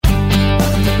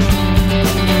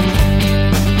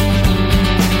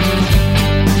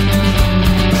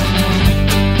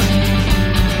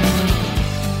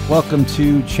Welcome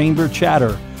to Chamber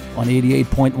Chatter on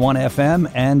 88.1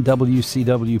 FM and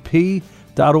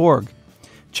WCWP.org.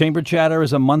 Chamber Chatter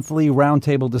is a monthly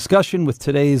roundtable discussion with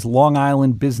today's Long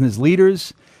Island business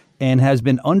leaders and has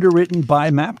been underwritten by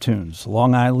MapTunes,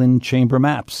 Long Island Chamber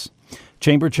Maps.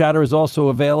 Chamber Chatter is also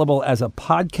available as a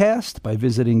podcast by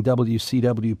visiting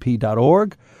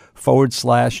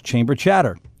WCWP.org/Chamber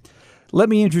Chatter. Let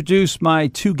me introduce my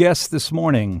two guests this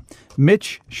morning.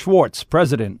 Mitch Schwartz,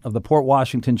 president of the Port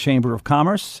Washington Chamber of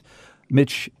Commerce.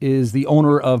 Mitch is the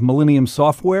owner of Millennium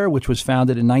Software, which was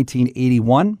founded in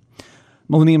 1981.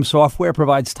 Millennium Software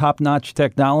provides top-notch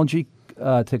technology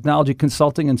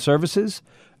consulting and services,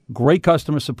 great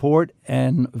customer support,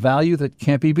 and value that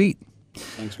can't be beat.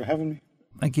 Thanks for having me.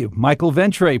 Thank you. Michael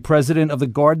Ventre, president of the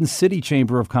Garden City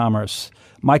Chamber of Commerce.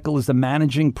 Michael is the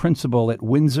managing principal at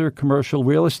Windsor Commercial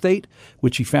Real Estate,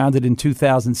 which he founded in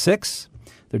 2006.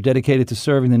 They're dedicated to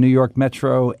serving the New York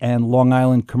Metro and Long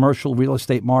Island commercial real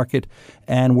estate market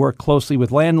and work closely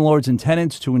with landlords and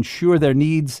tenants to ensure their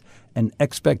needs and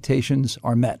expectations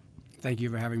are met. Thank you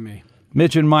for having me.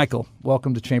 Mitch and Michael,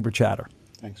 welcome to Chamber Chatter.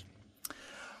 Thanks.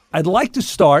 I'd like to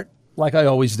start, like I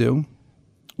always do,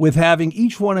 with having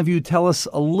each one of you tell us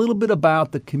a little bit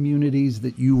about the communities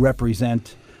that you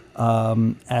represent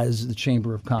as the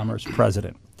Chamber of Commerce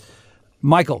president.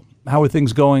 Michael, how are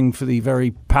things going for the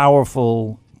very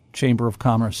powerful Chamber of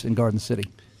Commerce in Garden City?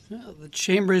 Well, the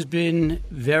Chamber has been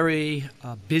very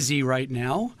busy right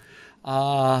now.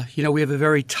 We have a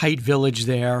very tight village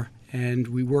there, and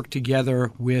we work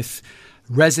together with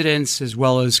residents as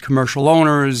well as commercial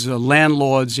owners,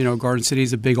 landlords. Garden City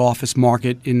is a big office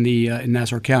market in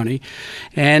Nassau County.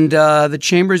 And the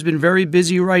Chamber has been very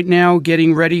busy right now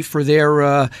getting ready for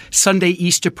their Sunday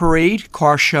Easter Parade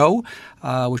car show,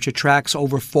 which attracts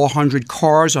over 400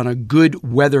 cars on a good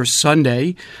weather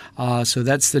Sunday. So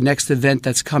that's the next event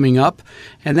that's coming up.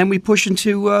 And then we push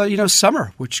into,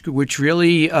 summer, which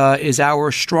really is our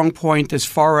strong point as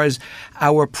far as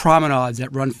our promenades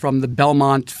that run from the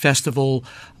Belmont Festival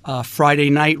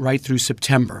Friday night right through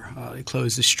September. They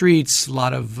close the streets, a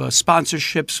lot of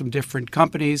sponsorships from different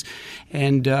companies,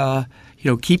 and,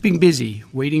 keeping busy,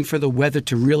 waiting for the weather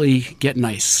to really get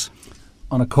nice.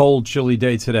 On a cold, chilly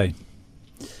day today.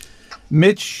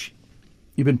 Mitch,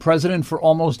 you've been president for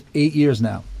almost 8 years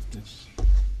now. Yes.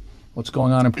 What's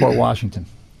going on in Port Washington?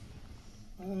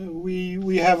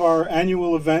 We have our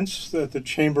annual events that the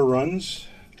Chamber runs.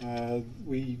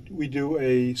 We do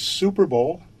a Super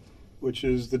Bowl, which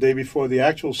is the day before the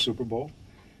actual Super Bowl,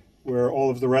 where all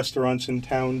of the restaurants in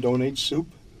town donate soup.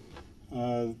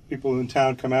 People in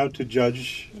town come out to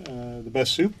judge the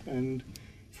best soup, and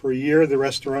for a year, the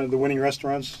winning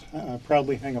restaurants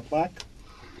proudly hang a plaque.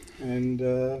 And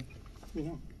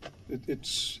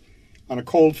it's on a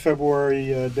cold February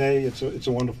day. It's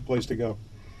a wonderful place to go.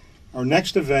 Our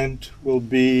next event will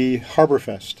be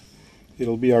Harborfest.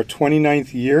 It'll be our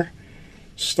 29th year.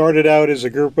 Started out as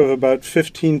a group of about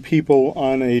 15 people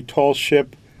on a tall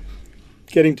ship,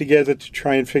 getting together to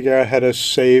try and figure out how to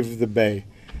save the bay.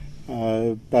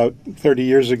 About 30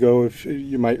 years ago, if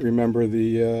you might remember,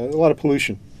 a lot of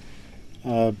pollution.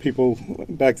 People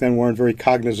back then weren't very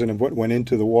cognizant of what went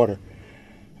into the water.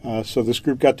 So this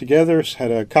group got together, had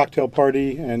a cocktail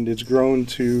party, and it's grown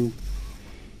to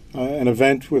an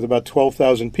event with about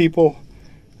 12,000 people.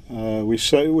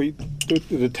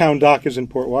 The town dock is in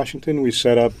Port Washington. We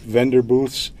set up vendor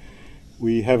booths.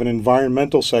 We have an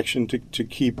environmental section to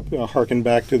keep harken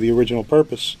back to the original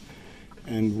purpose.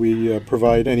 And we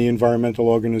provide any environmental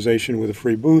organization with a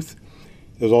free booth.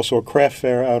 There's also a craft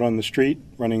fair out on the street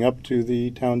running up to the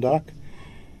town dock.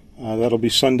 That'll be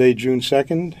Sunday, June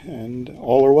 2nd, and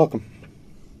all are welcome.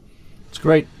 It's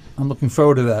great. I'm looking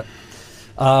forward to that.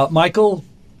 Michael,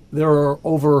 there are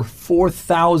over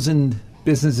 4,000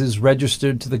 businesses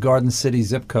registered to the Garden City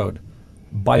zip code,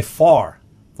 by far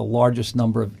the largest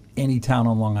number of any town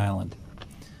on Long Island.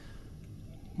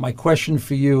 My question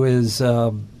for you is,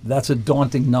 that's a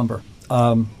daunting number.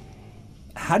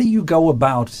 How do you go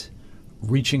about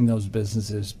reaching those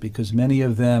businesses? Because many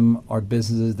of them are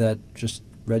businesses that just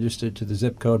registered to the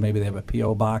zip code. Maybe they have a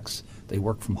P.O. box. They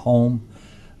work from home.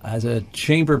 As a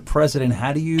chamber president,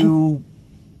 how do you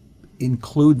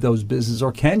include those businesses,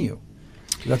 or can you?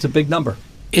 That's a big number.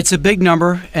 It's a big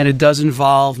number, and it does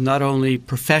involve not only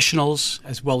professionals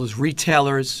as well as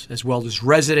retailers, as well as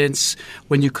residents,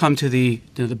 when you come to the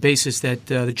basis that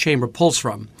the chamber pulls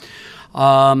from.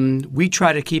 We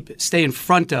try to stay in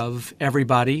front of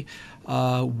everybody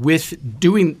with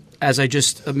doing, as I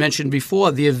just mentioned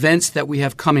before, the events that we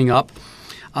have coming up.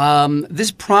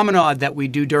 This promenade that we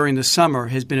do during the summer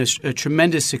has been a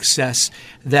tremendous success,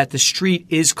 that the street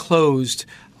is closed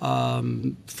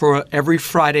for every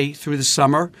Friday through the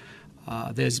summer.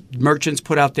 There's merchants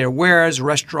put out their wares,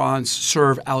 restaurants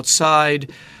serve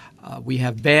outside. We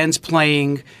have bands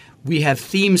playing. We have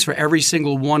themes for every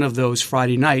single one of those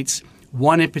Friday nights.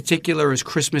 One in particular is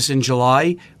Christmas in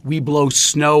July. We blow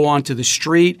snow onto the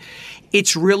street.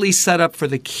 It's really set up for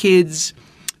the kids,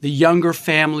 the younger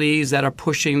families that are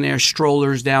pushing their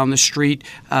strollers down the street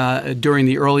during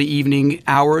the early evening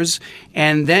hours.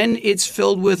 And then it's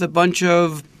filled with a bunch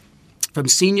of from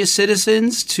senior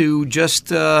citizens to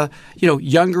just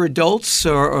younger adults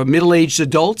or middle-aged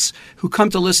adults who come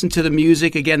to listen to the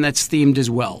music. Again, that's themed as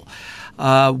well.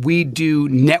 We do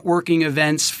networking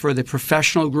events for the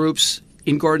professional groups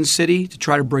in Garden City to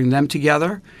try to bring them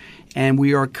together. And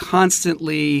we are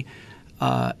constantly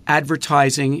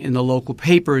advertising in the local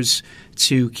papers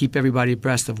to keep everybody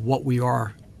abreast of what we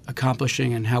are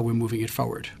accomplishing and how we're moving it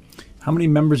forward. How many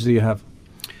members do you have?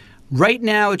 Right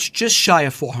now, it's just shy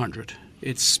of 400.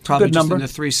 It's probably Good just number. in the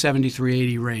 370,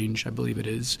 380 range, I believe it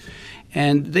is.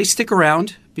 And they stick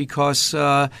around because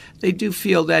they do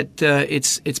feel that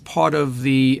it's part of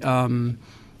the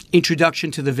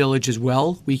introduction to the village as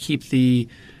well. We keep the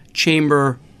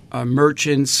chamber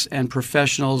merchants and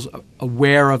professionals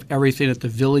aware of everything that the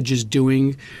village is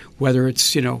doing, whether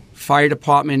it's fire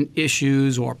department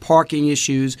issues or parking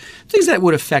issues, things that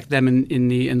would affect them in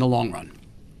the long run.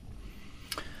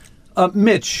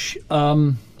 Mitch,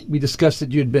 we discussed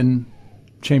that you'd been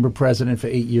chamber president for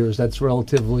 8 years. That's a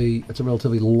relatively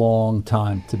long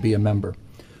time to be a member.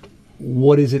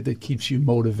 What is it that keeps you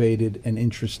motivated and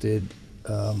interested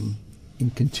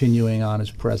in continuing on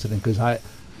as president? Because I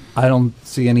don't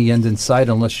see any end in sight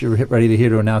unless you're ready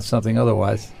to announce something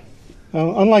otherwise.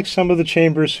 Unlike some of the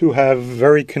chambers who have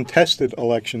very contested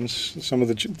elections, some of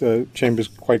the chambers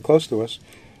quite close to us,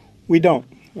 we don't.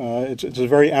 It's a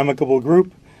very amicable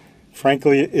group.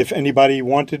 Frankly, if anybody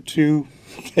wanted to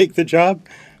take the job,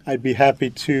 I'd be happy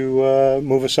to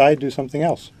move aside, do something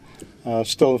else.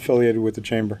 Still affiliated with the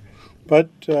chamber. But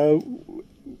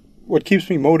what keeps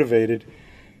me motivated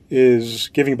is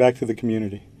giving back to the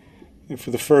community. And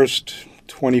for the first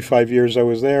 25 years I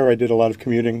was there, I did a lot of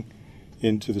commuting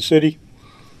into the city,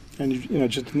 and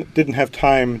just didn't have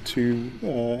time to,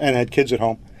 and had kids at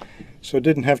home, so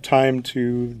didn't have time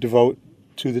to devote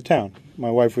to the town.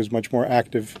 My wife was much more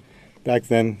active back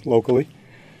then locally.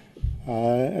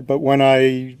 But when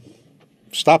I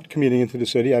stopped commuting into the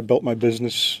city, I built my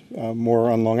business more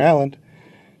on Long Island.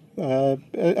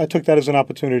 I took that as an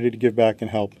opportunity to give back and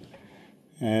help.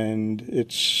 And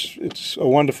it's a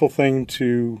wonderful thing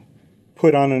to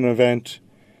put on an event,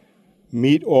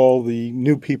 meet all the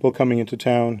new people coming into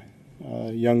town,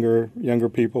 younger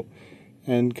people,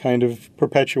 and kind of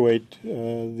perpetuate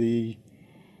the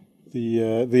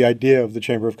idea of the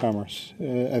Chamber of Commerce.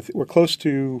 We're close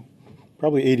to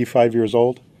probably 85 years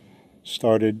old.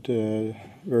 Started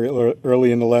very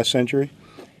early in the last century,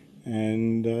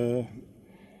 and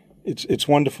it's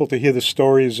wonderful to hear the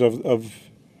stories of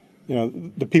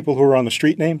the people who are on the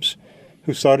street names,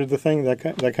 who started the thing, that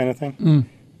kind of thing.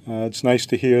 It's nice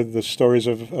to hear the stories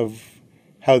of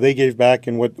how they gave back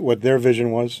and what their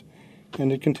vision was,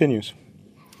 and it continues.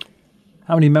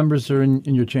 How many members are in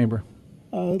your chamber?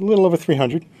 A little over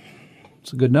 300.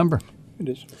 It's a good number. It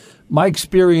is. My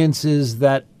experience is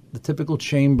that the typical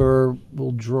chamber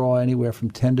will draw anywhere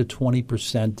from 10 to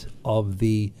 20% of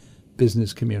the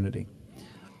business community.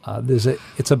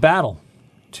 It's a battle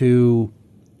to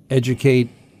educate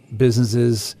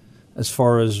businesses as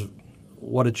far as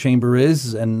what a chamber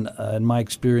is, and in my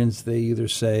experience, they either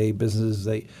say businesses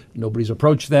nobody's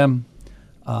approached them,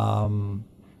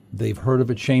 they've heard of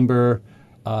a chamber.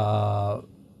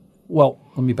 Well,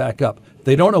 let me back up.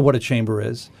 They don't know what a chamber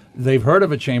is. They've heard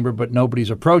of a chamber, but nobody's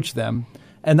approached them.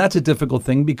 And that's a difficult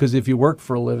thing because if you work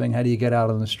for a living, how do you get out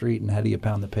on the street and how do you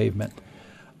pound the pavement?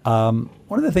 One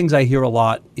of the things I hear a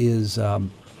lot is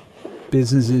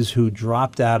businesses who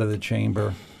dropped out of the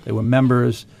chamber. They were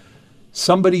members.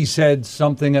 Somebody said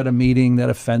something at a meeting that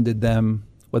offended them,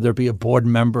 whether it be a board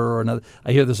member or another.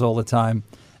 I hear this all the time,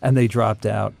 and they dropped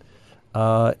out.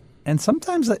 And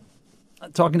sometimes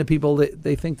talking to people,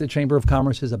 they think the Chamber of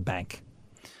Commerce is a bank.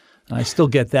 And I still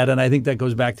get that, and I think that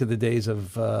goes back to the days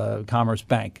of Commerce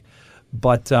Bank.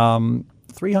 But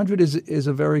 300 is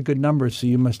a very good number, so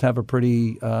you must have a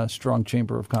pretty strong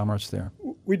Chamber of Commerce there.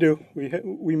 We do.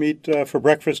 We meet for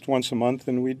breakfast once a month,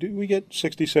 and we get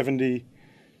 60, 70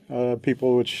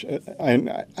 people, which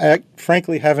I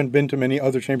frankly haven't been to many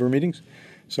other chamber meetings,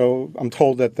 so I'm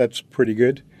told that that's pretty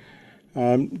good.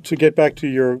 To get back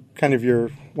to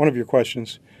one of your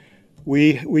questions,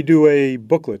 we do a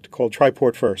booklet called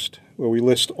Triport First, where we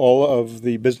list all of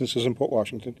the businesses in Port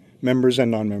Washington, members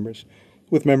and non-members,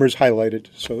 with members highlighted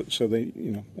so they,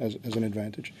 as an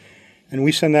advantage. And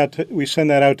we send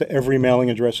that out to every mailing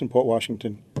address in Port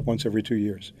Washington once every 2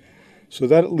 years. So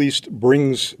that at least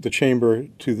brings the chamber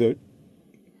to the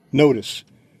notice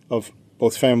of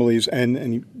both families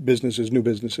and businesses, new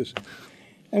businesses.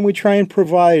 And we try and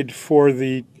provide for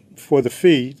the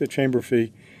fee, the chamber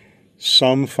fee,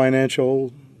 some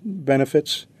financial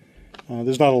benefits.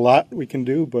 There's not a lot we can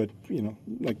do, but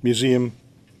like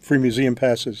free museum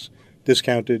passes,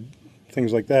 discounted,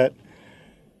 things like that.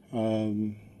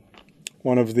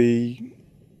 One of the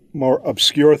more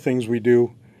obscure things we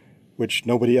do, which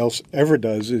nobody else ever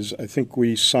does, is I think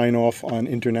we sign off on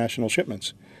international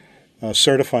shipments,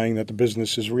 certifying that the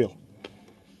business is real.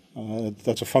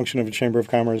 That's a function of a Chamber of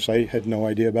Commerce I had no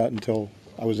idea about until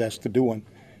I was asked to do one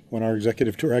when our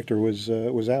executive director was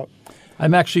out.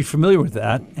 I'm actually familiar with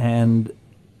that, and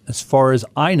as far as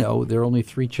I know, there are only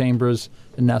 3 chambers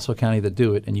in Nassau County that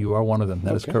do it, and you are one of them.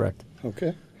 That is correct.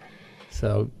 Okay.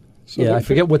 So yeah, I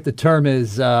forget what the term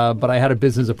is, but I had a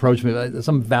business approach me,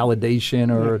 some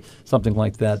validation or something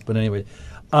like that. But anyway,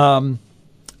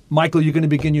 Michael, you're going to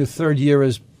begin your 3rd year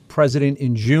as president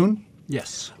in June.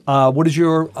 Yes. What is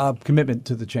your commitment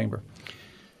to the chamber?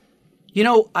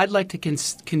 I'd like to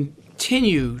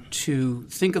continue to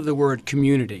think of the word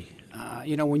community.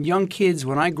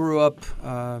 When I grew up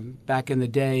back in the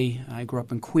day, I grew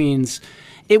up in Queens,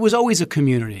 it was always a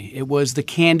community. It was the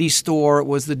candy store, it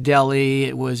was the deli,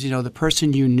 it was, the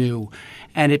person you knew.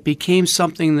 And it became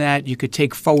something that you could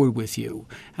take forward with you.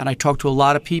 And I talked to a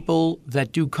lot of people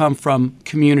that do come from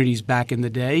communities back in the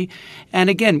day. And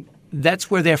again,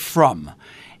 that's where they're from.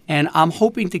 And I'm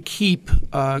hoping to keep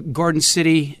Garden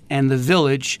City and the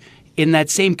Village in that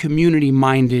same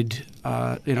community-minded,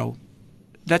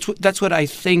 That's what I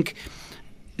think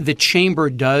the chamber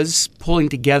does, pulling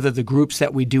together the groups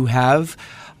that we do have.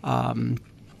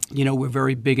 We're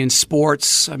very big in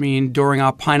sports. I mean, during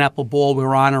our Pineapple Ball,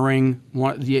 we're honoring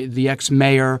the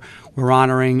ex-mayor. We're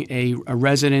honoring a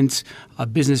resident, a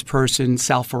business person,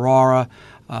 Sal Ferrara.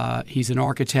 He's an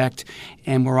architect,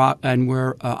 and we're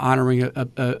honoring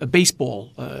a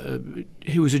baseball.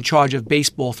 He was in charge of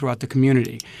baseball throughout the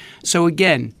community. So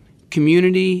again,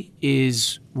 community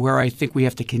is where I think we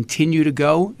have to continue to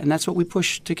go, and that's what we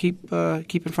push to keep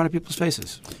in front of people's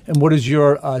faces. And what is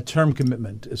your term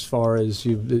commitment as far as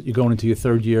you're going into your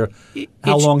 3rd year?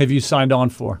 How long have you signed on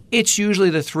for? It's usually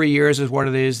the 3 years is what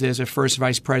it is. There's a first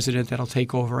vice president that'll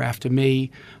take over after me.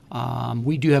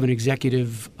 We do have an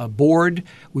executive board.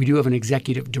 We do have an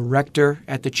executive director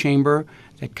at the chamber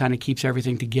that kind of keeps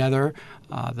everything together.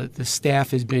 The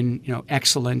staff has been,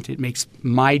 excellent. It makes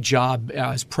my job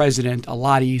as president a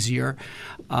lot easier.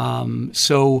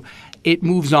 So it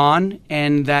moves on,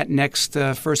 and that next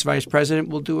first vice president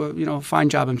will do a fine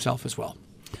job himself as well.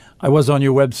 I was on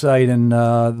your website, and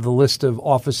the list of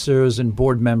officers and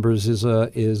board members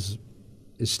is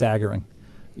staggering.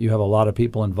 You have a lot of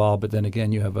people involved, but then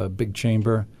again, you have a big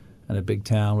chamber and a big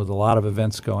town with a lot of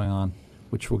events going on,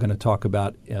 which we're going to talk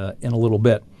about in a little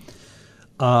bit.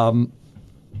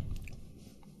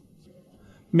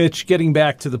 Mitch, getting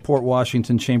back to the Port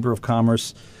Washington Chamber of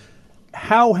Commerce,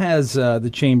 how has the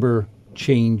chamber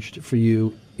changed for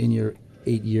you in your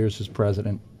 8 years as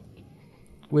president?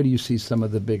 Where do you see some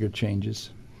of the bigger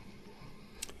changes?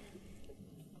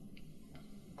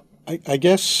 I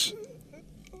guess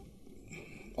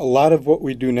a lot of what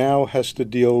we do now has to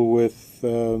deal with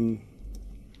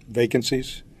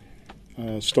vacancies,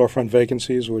 storefront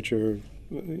vacancies, which are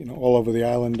all over the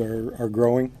island are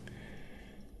growing.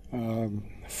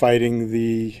 Fighting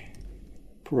the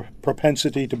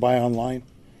propensity to buy online,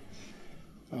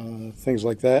 things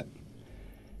like that.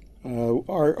 I'm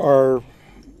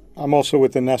also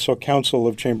with the Nassau Council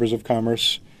of Chambers of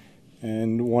Commerce,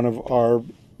 and one of our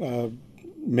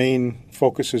main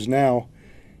focuses now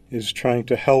is trying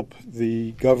to help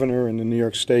the governor and the New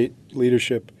York State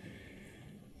leadership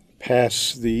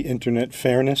pass the Internet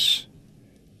Fairness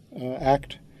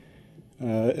Act,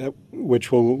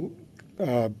 which will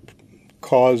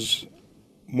cause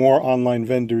more online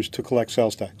vendors to collect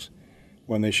sales tax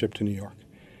when they ship to New York.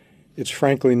 It's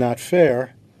frankly not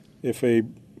fair if a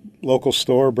local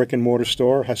store, brick and mortar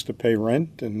store, has to pay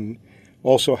rent and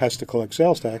also has to collect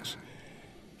sales tax.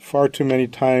 Far too many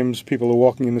times people are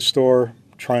walking in the store,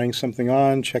 trying something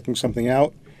on, checking something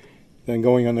out, then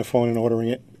going on their phone and ordering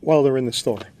it while they're in the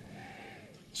store.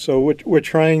 So we're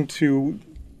trying to,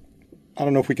 I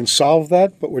don't know if we can solve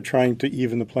that, but we're trying to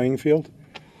even the playing field.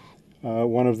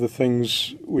 One of the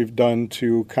things we've done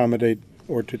to accommodate,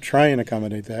 or to try and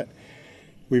accommodate that,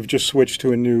 we've just switched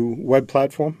to a new web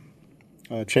platform,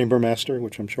 Chamber Master,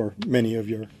 which I'm sure many of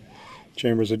your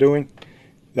chambers are doing.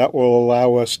 That will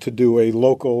allow us to do a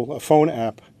phone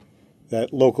app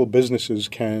that local businesses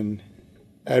can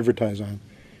advertise on.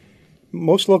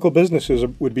 Most local businesses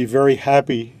would be very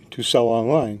happy to sell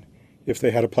online if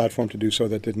they had a platform to do so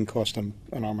that didn't cost them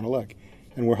an arm and a leg.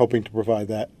 And we're hoping to provide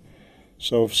that.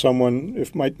 So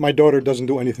if my daughter doesn't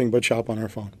do anything but shop on her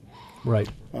phone. Right.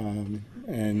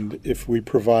 And if we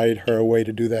provide her a way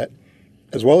to do that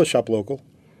as well as shop local,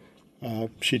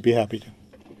 she'd be happy to.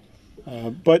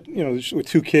 But, with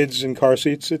 2 kids in car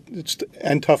seats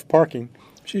and tough parking,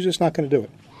 she's just not going to do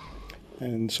it.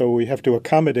 And so we have to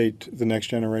accommodate the next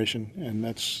generation, and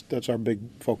that's our big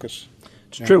focus.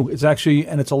 It's true. It's actually,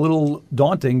 and it's a little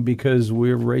daunting because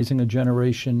we're raising a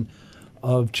generation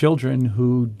of children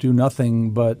who do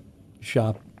nothing but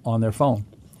shop on their phone.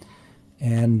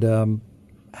 And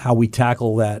how we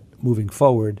tackle that moving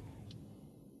forward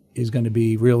is going to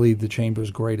be really the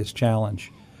Chamber's greatest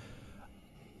challenge.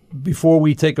 Before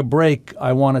we take a break,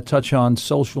 I want to touch on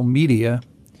social media,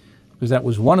 because that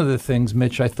was one of the things,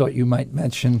 Mitch, I thought you might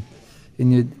mention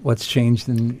in what's changed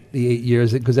in the 8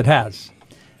 years, because it has.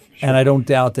 Sure. And I don't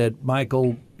doubt that,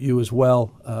 Michael, you as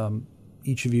well,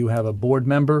 each of you have a board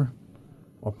member,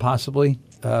 or possibly,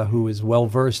 who is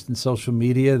well-versed in social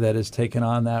media that has taken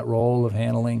on that role of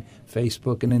handling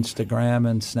Facebook and Instagram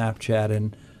and Snapchat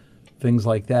and things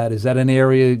like that. Is that an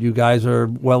area you guys are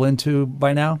well into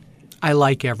by now? I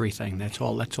like everything. That's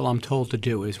all I'm told to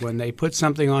do is when they put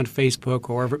something on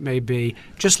Facebook or wherever it may be,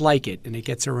 just like it, and it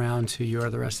gets around to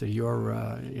the rest of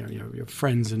your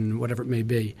friends and whatever it may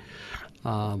be.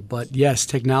 But yes,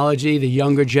 technology, the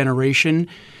younger generation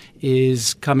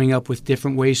is coming up with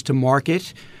different ways to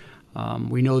market.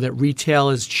 We know that retail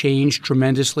has changed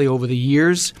tremendously over the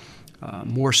years.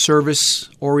 More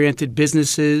service-oriented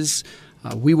businesses.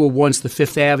 We were once the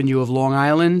Fifth Avenue of Long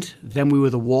Island. Then we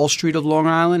were the Wall Street of Long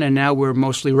Island, and now we're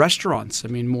mostly restaurants. I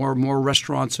mean, more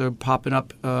restaurants are popping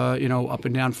up, up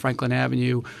and down Franklin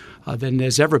Avenue than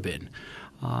there's ever been.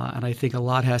 And I think a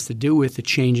lot has to do with the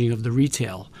changing of the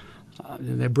retail.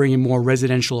 They're bringing more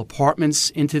residential apartments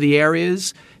into the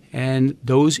areas. And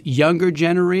those younger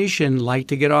generation like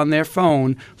to get on their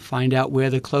phone, find out where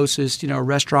the closest,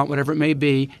 restaurant, whatever it may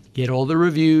be, get all the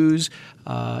reviews,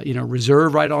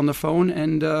 reserve right on the phone,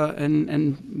 and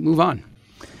move on.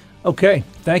 Okay,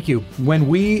 thank you. When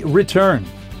we return,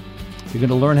 you're going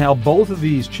to learn how both of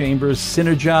these chambers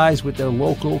synergize with their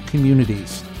local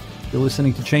communities. You're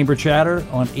listening to Chamber Chatter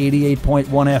on 88.1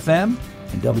 FM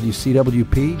and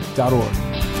WCWP.org.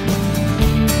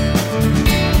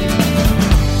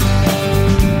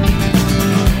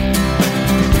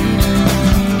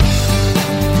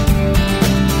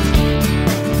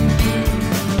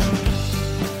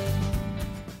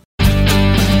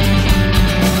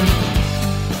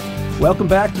 Welcome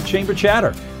back to Chamber Chatter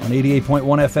on 88.1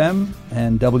 FM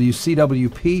and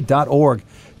WCWP.org.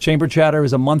 Chamber Chatter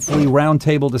is a monthly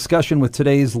roundtable discussion with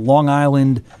today's Long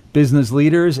Island business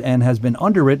leaders and has been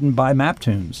underwritten by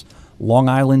MapTunes, Long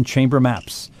Island Chamber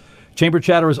Maps. Chamber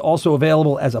Chatter is also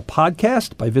available as a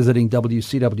podcast by visiting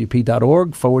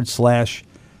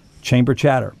WCWP.org/Chamber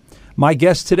Chatter. My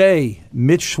guests today,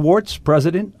 Mitch Schwartz,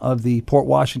 president of the Port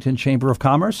Washington Chamber of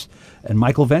Commerce, and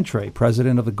Michael Ventre,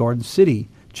 president of the Garden City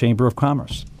Chamber of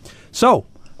Commerce. So,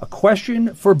 a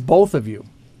question for both of you,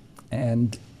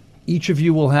 and each of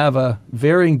you will have a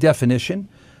varying definition,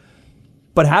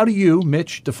 but how do you,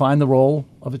 Mitch, define the role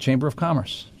of a Chamber of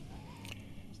Commerce?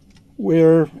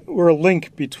 We're a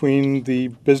link between the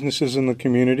businesses in the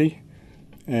community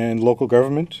and local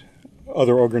government,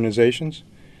 other organizations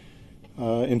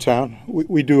in town.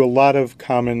 We do a lot of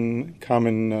common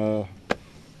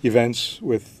events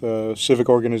with civic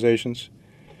organizations,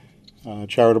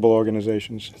 charitable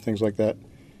organizations, things like that.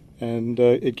 And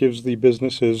it gives the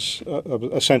businesses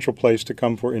a central place to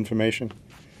come for information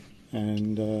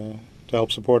and to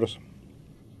help support us.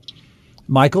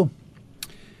 Michael?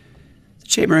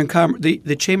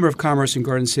 The Chamber of Commerce in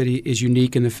Garden City is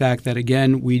unique in the fact that,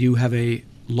 again, we do have a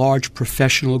large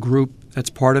professional group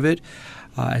that's part of it,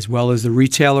 as well as the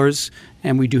retailers,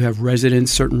 and we do have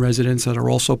certain residents that are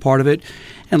also part of it.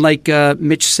 And like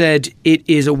Mitch said, it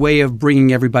is a way of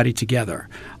bringing everybody together.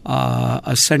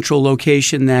 A central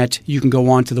location that you can go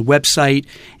onto the website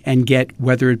and get,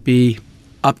 whether it be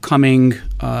upcoming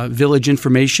village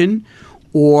information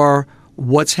or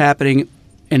what's happening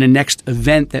in a next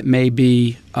event that may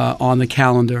be on the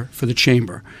calendar for the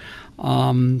chamber.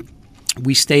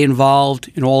 We stay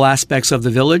involved in all aspects of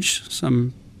the village,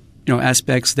 some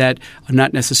aspects that are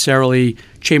not necessarily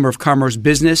Chamber of Commerce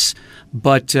business,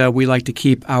 but we like to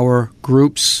keep our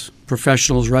groups,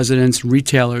 professionals, residents,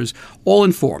 retailers, all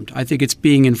informed. I think it's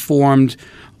being informed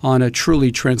on a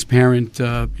truly transparent,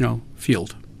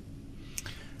 field.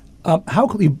 How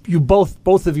you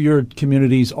both of your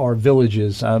communities are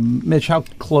villages. Mitch, how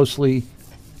closely?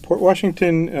 Port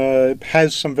Washington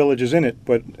has some villages in it,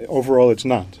 but overall it's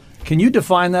not. Can you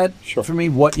define that Sure. for me?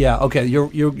 What? Yeah. Okay.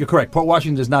 You're correct. Port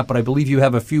Washington does not, but I believe you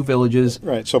have a few villages.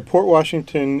 Right. So Port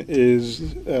Washington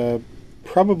is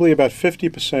probably about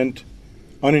 50%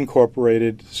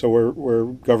 unincorporated. So we're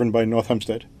governed by North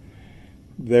Hempstead.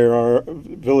 There are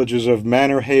villages of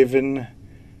Manor Haven,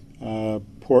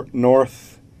 Port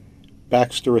North,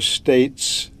 Baxter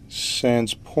Estates,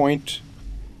 Sands Point,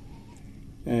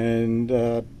 and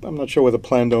I'm not sure whether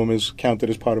Plandome is counted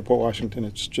as part of Port Washington.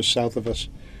 It's just south of us.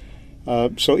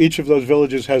 So each of those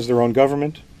villages has their own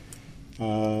government,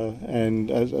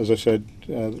 and as I said,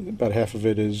 about half of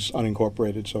it is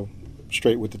unincorporated, so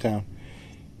straight with the town.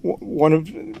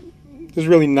 There's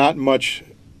really not much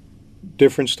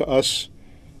difference to us.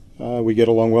 We get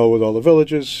along well with all the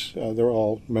villages. They're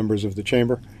all members of the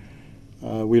chamber.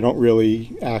 We don't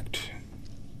really act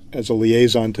as a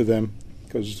liaison to them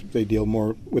because they deal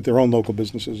more with their own local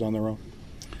businesses on their own.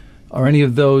 Are any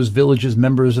of those villages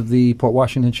members of the Port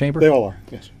Washington Chamber? They all are,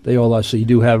 yes. They all are. So you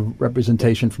do have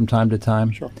representation from time to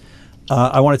time. Sure.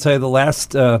 I want to tell you the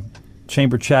last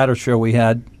Chamber Chatter show we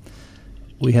had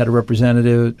a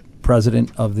representative,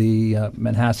 president of the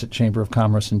Manhasset Chamber of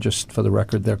Commerce, and just for the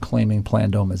record, they're claiming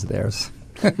Plandome as theirs.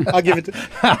 I'll give it to,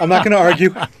 I'm not going to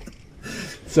argue.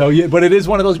 So, yeah, but it is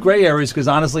one of those gray areas because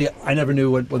honestly, I never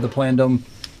knew what the Plandome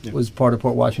was part of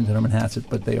Port Washington or Manhasset,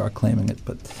 but they are claiming it.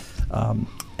 But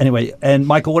anyway, and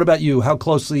Michael, what about you? How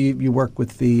closely you work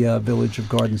with the Village of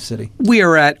Garden City? We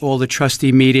are at all the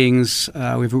trustee meetings. We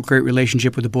have a great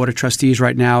relationship with the Board of Trustees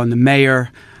right now and the mayor.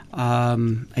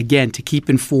 Again, to keep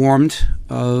informed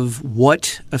of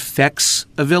what affects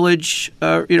a village,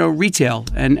 retail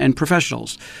and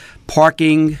professionals.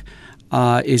 Parking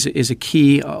is a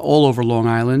key all over Long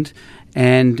Island,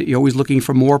 and you're always looking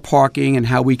for more parking and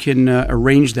how we can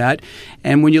arrange that.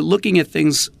 And when you're looking at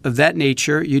things of that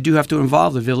nature, you do have to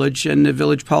involve the village and the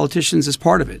village politicians as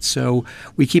part of it. So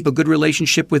we keep a good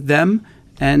relationship with them,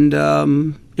 and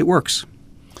it works.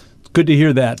 It's good to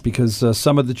hear that because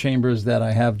some of the chambers that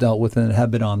I have dealt with and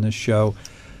have been on this show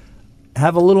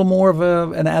have a little more of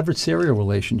an adversarial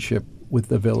relationship with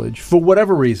the village for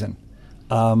whatever reason.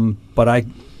 But I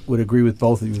would agree with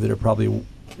both of you that it probably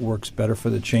works better for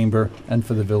the chamber and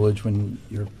for the village when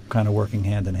you're kind of working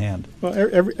hand in hand. Well,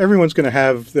 everyone's going to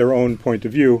have their own point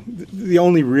of view. The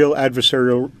only real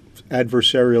adversarial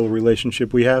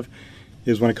relationship we have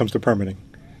is when it comes to permitting.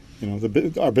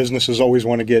 Our businesses always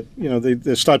want to get,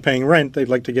 they start paying rent, they'd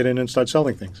like to get in and start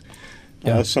selling things.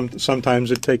 Yeah.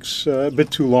 Sometimes it takes a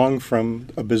bit too long from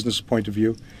a business point of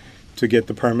view to get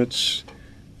the permits.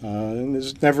 And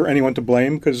there's never anyone to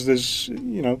blame because there's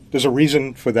a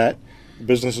reason for that. The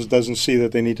businesses doesn't see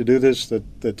that they need to do this,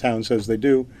 that the town says they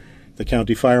do. The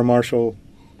county fire marshal,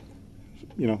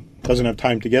 doesn't have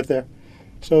time to get there.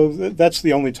 So that's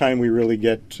the only time we really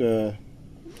get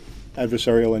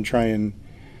adversarial and try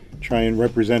and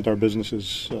represent our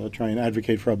businesses, try and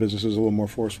advocate for our businesses a little more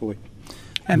forcefully.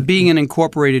 And being an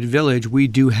incorporated village, we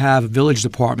do have a village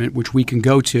department which we can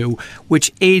go to,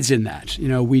 which aids in that.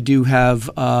 We do have,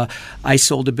 I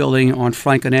sold a building on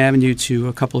Franklin Avenue to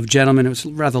a couple of gentlemen. It was a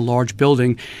rather large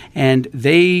building. And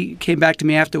they came back to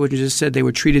me afterwards and just said they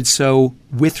were treated so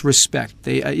with respect.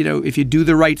 They, if you do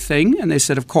the right thing, and they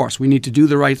said, of course, we need to do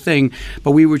the right thing,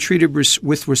 but we were treated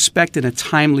with respect in a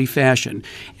timely fashion.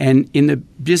 And in the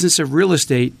business of real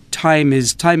estate, time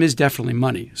is definitely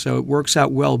money. So it works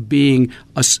out well being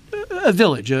a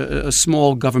village, a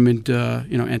small government,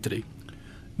 entity.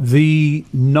 The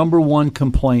number one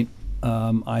complaint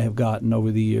I have gotten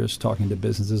over the years talking to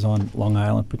businesses on Long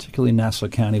Island, particularly Nassau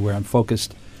County where I'm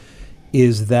focused,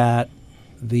 is that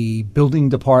the building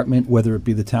department, whether it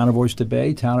be the town of Oyster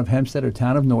Bay, town of Hempstead, or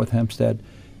town of North Hempstead,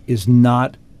 is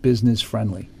not business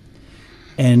friendly.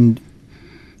 And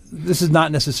this is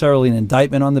not necessarily an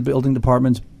indictment on the building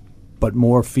departments, but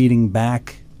more feeding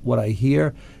back what I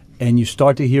hear. And you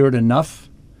start to hear it enough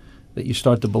that you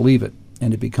start to believe it.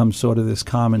 And it becomes sort of this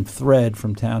common thread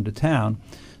from town to town.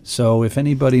 So if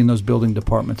anybody in those building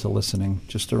departments are listening,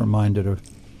 just a reminder to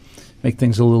make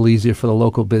things a little easier for the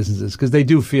local businesses, because they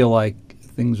do feel like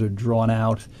things are drawn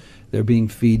out. They're being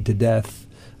feed to death.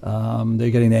 They're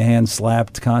getting their hands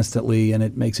slapped constantly, and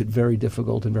it makes it very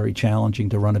difficult and very challenging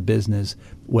to run a business,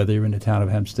 whether you're in the town of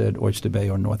Hempstead, Oyster Bay,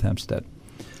 or North Hempstead.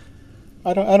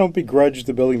 I don't begrudge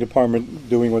the building department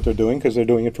doing what they're doing because they're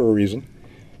doing it for a reason.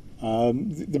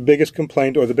 The biggest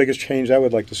complaint or the biggest change I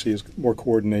would like to see is more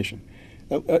coordination.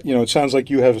 It sounds like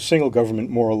you have a single government,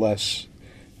 more or less,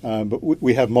 but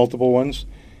we have multiple ones.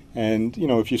 And,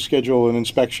 if you schedule an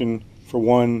inspection for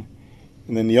one,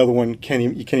 and then the other one, you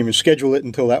can't even schedule it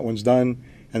until that one's done.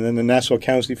 And then the Nassau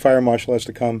County Fire Marshal has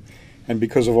to come. And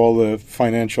because of all the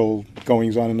financial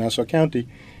goings on in Nassau County,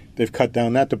 they've cut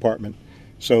down that department.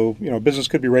 So, business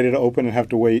could be ready to open and have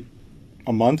to wait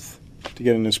a month to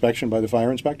get an inspection by the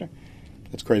fire inspector.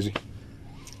 That's crazy.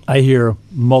 I hear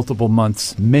multiple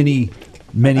months, many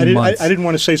months. I didn't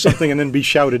want to say something and then be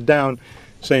shouted down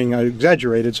saying I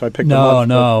exaggerated, so I picked a month.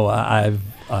 No,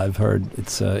 I've heard it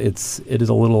is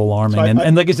a little alarming. So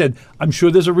and like I said, I'm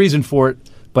sure there's a reason for it,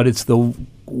 but it's the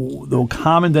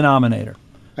common denominator.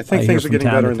 I think things are getting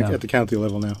better at the county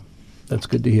level now. That's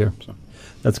good to hear. So.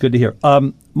 That's good to hear.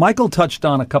 Michael touched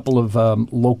on a couple of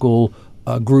local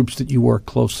groups that you work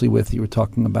closely with. You were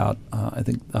talking about, I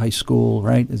think, the high school,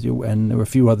 right? And there were a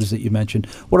few others that you mentioned.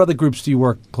 What other groups do you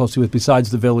work closely with besides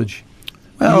the village?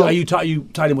 Well, are you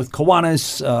tied in with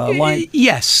Kiwanis?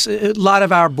 Yes. A lot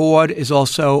of our board is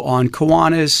also on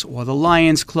Kiwanis or the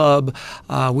Lions Club.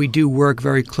 We do work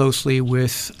very closely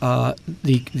with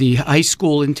the high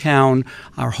school in town.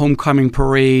 Our homecoming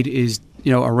parade is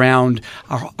around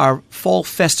our fall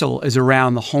festival is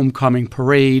around the homecoming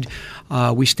parade.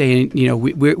 We stay in,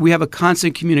 we have a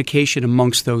constant communication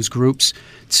amongst those groups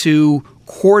to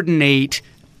coordinate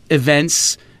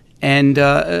events and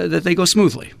that they go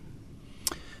smoothly.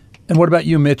 And what about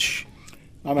you, Mitch?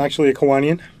 I'm actually a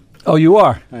Kiwanian. Oh, you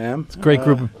are? I am. It's a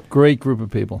great group of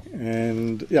people.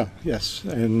 And yes.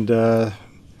 And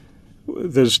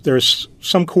there's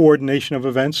some coordination of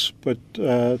events, but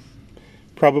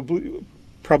probably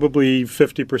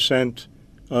 50%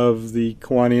 of the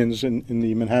Kiwanians in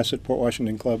the Manhasset Port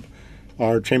Washington Club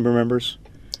are chamber members.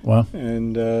 Wow.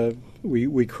 And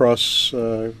we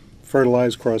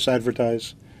cross-fertilize,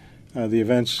 cross-advertise the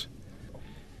events.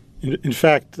 In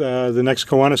fact, the next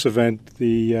Kiwanis event,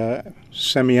 the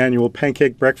semi-annual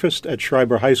Pancake Breakfast at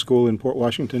Schreiber High School in Port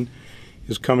Washington,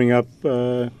 is coming up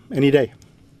any day.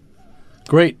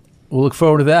 Great. We'll look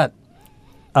forward to that.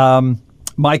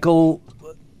 Michael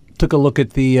took a look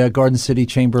at the Garden City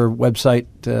Chamber website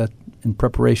in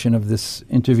preparation of this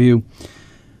interview.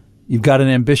 You've got an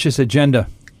ambitious agenda.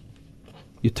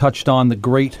 You touched on the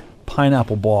Great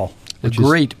Pineapple Ball.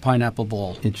 Pineapple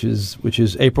Ball. Which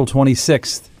is April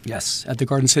 26th. Yes, at the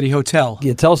Garden City Hotel.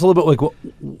 Yeah, tell us a little bit,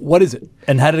 what is it,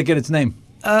 and how did it get its name?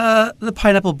 The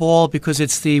Pineapple Ball, because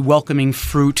it's the welcoming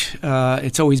fruit.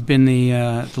 It's always been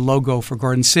the logo for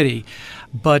Garden City.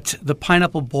 But the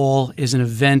Pineapple Ball is an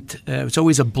event. It's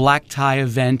always a black tie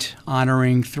event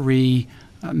honoring three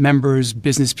members,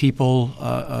 business people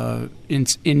in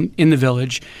the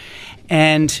village.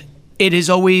 And it has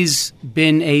always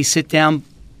been a sit-down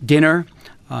dinner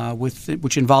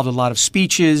which involved a lot of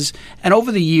speeches. And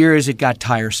over the years, it got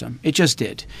tiresome. It just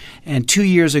did. And 2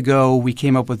 years ago, we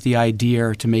came up with the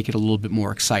idea to make it a little bit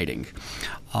more exciting,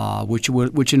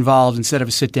 which involved, instead of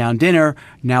a sit-down dinner,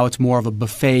 now it's more of a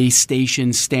buffet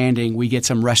station standing. We get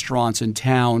some restaurants in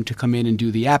town to come in and do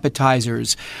the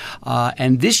appetizers.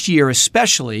 And this year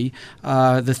especially,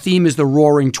 the theme is the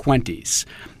Roaring Twenties.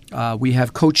 We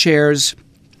have co-chairs,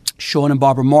 Sean and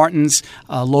Barbara Martins,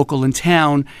 local in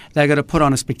town, that are going to put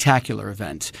on a spectacular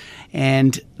event.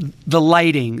 And the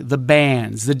lighting, the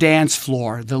bands, the dance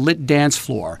floor, the lit dance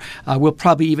floor. We'll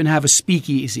probably even have a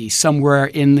speakeasy somewhere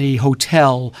in the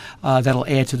hotel that'll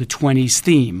add to the 20s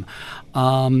theme.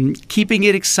 Keeping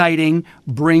it exciting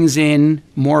brings in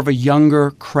more of a younger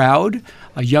crowd,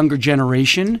 a younger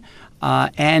generation,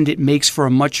 and it makes for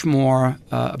a much more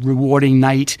rewarding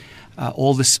night.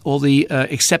 All the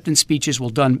acceptance speeches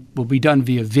will be done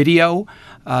via video,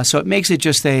 so it makes it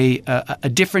just a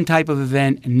different type of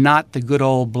event, not the good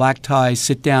old black tie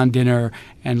sit down dinner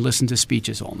and listen to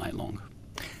speeches all night long.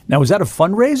 Now, is that a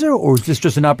fundraiser, or is this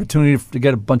just an opportunity to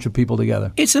get a bunch of people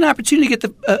together? It's an opportunity to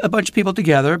get a bunch of people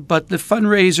together, but the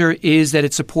fundraiser is that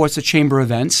it supports the chamber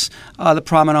events, the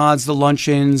promenades, the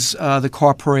luncheons, the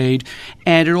car parade,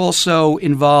 and it also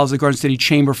involves the Garden City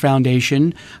Chamber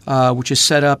Foundation, which is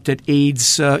set up that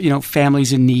aids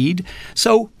families in need.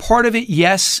 So part of it,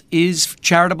 yes, is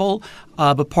charitable,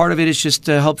 but part of it is just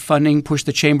to help funding push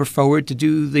the chamber forward to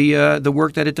do the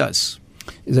work that it does.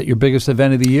 Is that your biggest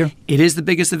event of the year? It is the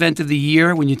biggest event of the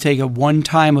year when you take a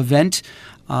one-time event,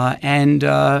 and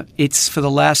it's for the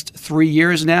last 3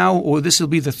 years now, or this will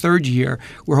be the third year.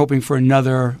 We're hoping for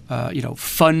another,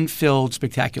 fun-filled,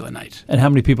 spectacular night. And how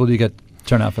many people do you get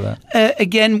turn out for that?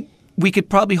 Again, we could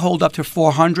probably hold up to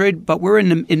 400, but we're in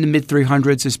the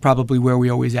mid-300s is probably where we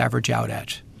always average out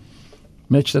at.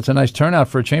 Mitch, that's a nice turnout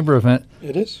for a chamber event.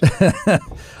 It is.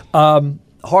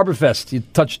 Harborfest, you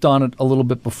touched on it a little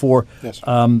bit before. Yes.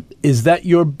 Is that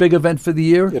your big event for the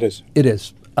year? It is. It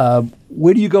is.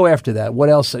 Where do you go after that? What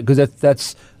else? Because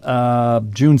that's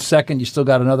June 2nd. You still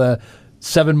got another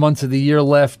 7 months of the year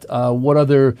left. What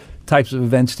other types of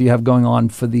events do you have going on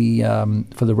for the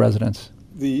residents?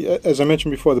 As I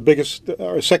mentioned before,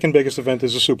 our second biggest event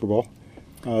is the Super Bowl.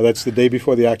 That's the day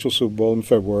before the actual Super Bowl in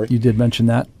February. You did mention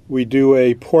that. We do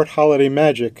a Port Holiday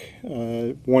Magic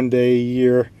 1 day a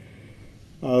year.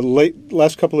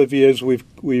 Last couple of years, we've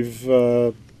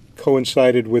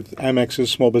coincided with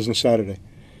Amex's Small Business Saturday.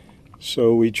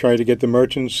 So we try to get the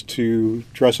merchants to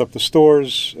dress up the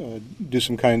stores, do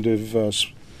some kind of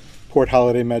Port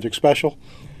Holiday Magic special.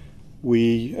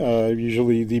 We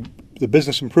usually, the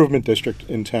Business Improvement District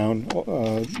in town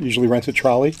usually rents a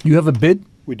trolley. You have a bid?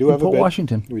 We do have a Port bid.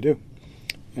 Washington. We do.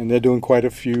 And they're doing quite a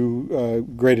few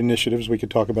great initiatives we could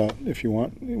talk about if you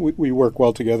want. We work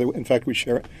well together. In fact, we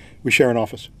share an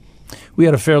office. We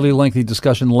had a fairly lengthy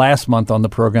discussion last month on the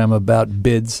program about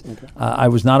bids. Okay. I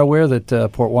was not aware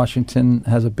that Port Washington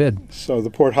has a bid. So the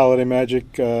Port Holiday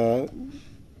Magic, in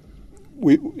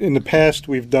the past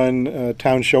we've done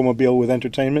town showmobile with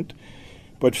entertainment,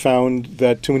 but found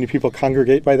that too many people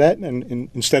congregate by that, and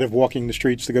instead of walking the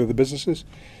streets to go to the businesses.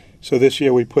 So this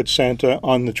year we put Santa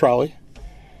on the trolley,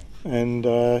 and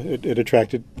it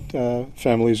attracted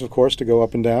families, of course, to go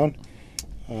up and down.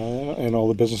 And all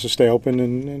the businesses stay open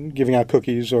and giving out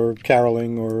cookies or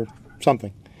caroling or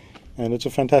something. And it's a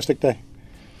fantastic day.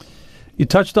 You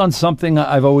touched on something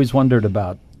I've always wondered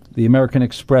about, the American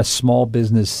Express Small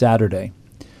Business Saturday.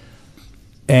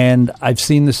 And I've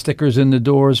seen the stickers in the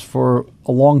doors for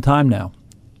a long time now.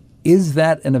 Is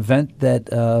that an event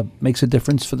that makes a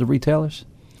difference for the retailers?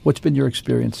 What's been your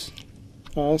experience?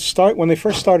 When they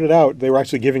first started out, they were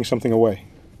actually giving something away.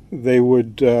 They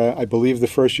would, I believe the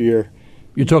first year...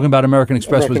 You're talking about American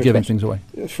Express was giving Express. things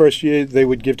away. First year, they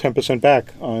would give 10%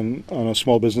 back on a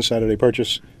Small Business Saturday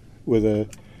purchase with an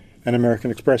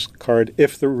American Express card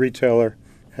if the retailer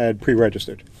had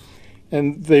pre-registered.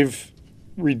 And they've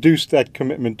reduced that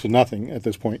commitment to nothing at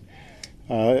this point,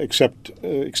 except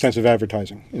extensive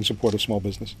advertising in support of small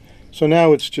business. So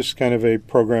now it's just kind of a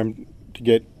program to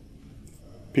get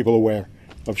people aware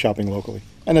of shopping locally.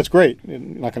 And that's great.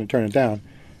 I'm not going to turn it down.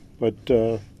 But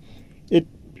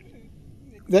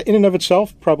that in and of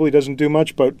itself probably doesn't do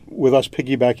much, but with us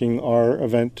piggybacking our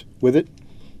event with it,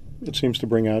 it seems to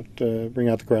bring out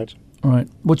the crowds. All right.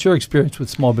 What's your experience with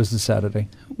Small Business Saturday?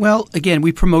 Well, again,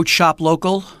 we promote shop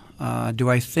local. Do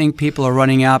I think people are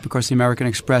running out because the American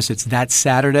Express, it's that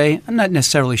Saturday? I'm not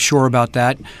necessarily sure about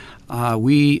that.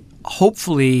 We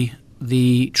hopefully,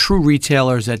 the true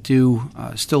retailers that do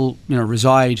still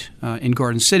reside in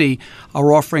Garden City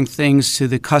are offering things to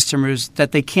the customers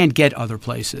that they can't get other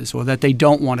places, or that they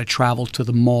don't want to travel to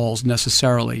the malls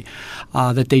necessarily,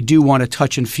 that they do want to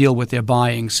touch and feel what they're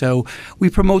buying. So we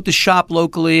promote the shop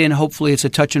locally, and hopefully it's a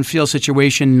touch and feel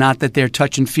situation, not that they're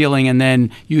touch and feeling and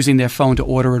then using their phone to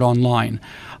order it online.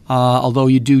 Although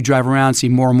you do drive around, see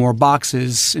more and more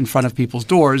boxes in front of people's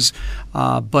doors,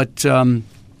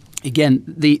 again,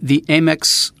 the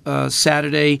Amex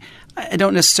Saturday, I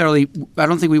don't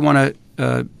think we want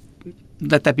to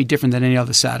let that be different than any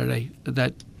other Saturday.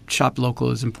 That shop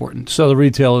local is important. So the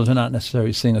retailers are not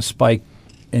necessarily seeing a spike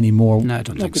anymore? No, I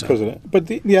don't think so. Because of that. But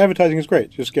the advertising is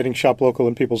great. Just getting shop local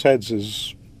in people's heads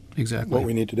is exactly what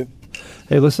we need to do.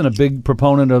 Hey, listen, a big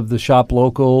proponent of the shop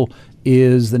local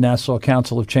is the Nassau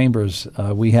Council of Chambers.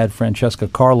 We had Francesca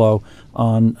Carlo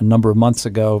on a number of months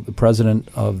ago, the president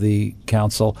of the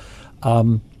council.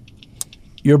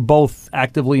 You're both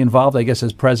actively involved, I guess,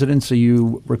 as presidents. Are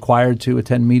you required to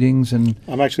attend meetings? And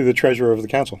I'm actually the treasurer of the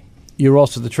council. You're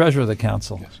also the treasurer of the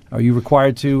council. Yes. Are you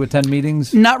required to attend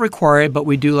meetings? Not required, but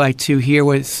we do like to hear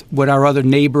what our other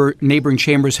neighboring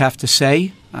chambers have to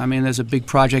say. I mean, there's a big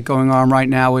project going on right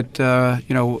now at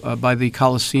by the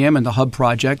Coliseum and the Hub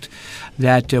project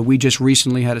that we just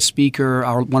recently had a speaker.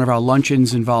 One of our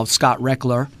luncheons involved Scott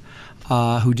Reckler,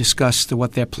 who discussed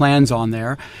what their plans on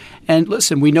there. And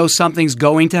listen, we know something's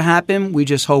going to happen. We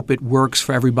just hope it works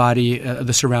for everybody,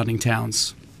 the surrounding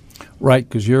towns. Right,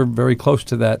 because you're very close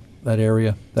to that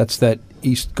area. That's that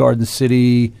East Garden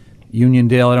City,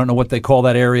 Uniondale. I don't know what they call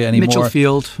that area anymore.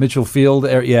 Mitchell Field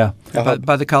area, yeah.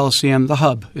 By the Coliseum, the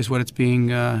Hub is what it's being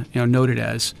noted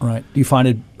as. Right. Do you find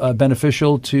it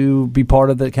beneficial to be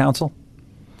part of the council,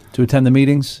 to attend the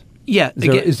meetings? Yeah.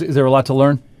 Is there a lot to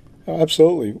learn?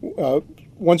 Absolutely.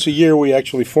 Once a year, we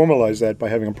actually formalize that by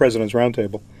having a president's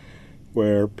roundtable,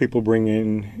 where people bring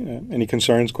in any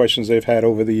concerns, questions they've had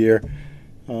over the year,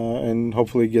 and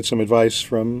hopefully get some advice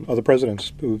from other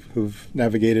presidents who've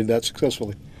navigated that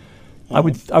successfully. I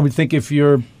would think if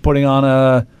you're putting on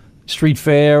a street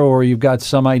fair or you've got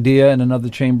some idea and another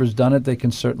chamber's done it, they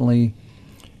can certainly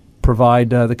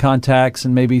provide the contacts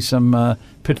and maybe some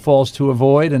pitfalls to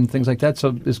avoid and things like that.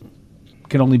 So this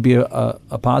can only be a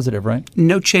positive, right?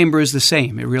 No chamber is the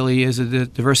same. It really is the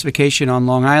diversification on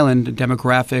Long Island,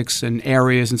 demographics and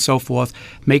areas and so forth,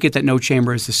 make it that no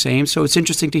chamber is the same. So it's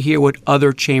interesting to hear what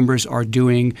other chambers are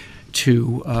doing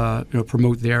to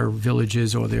promote their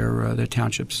villages or their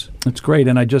townships. That's great.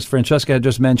 And Francesca had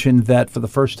just mentioned that for the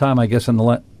first time, I guess, in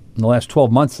the last 12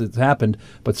 months it's happened,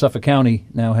 but Suffolk County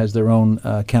now has their own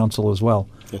council as well,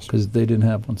 because they didn't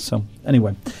have one. So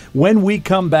anyway, when we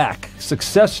come back,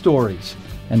 success stories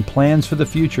and plans for the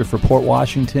future for Port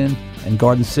Washington and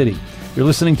Garden City. You're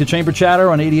listening to Chamber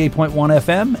Chatter on 88.1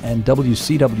 FM and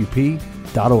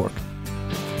WCWP.org.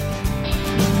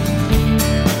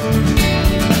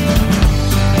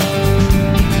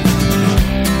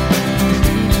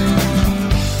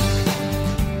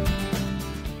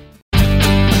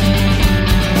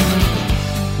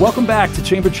 Welcome back to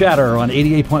Chamber Chatter on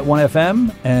 88.1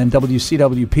 FM and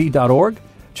WCWP.org.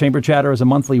 Chamber Chatter is a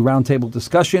monthly roundtable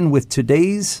discussion with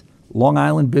today's Long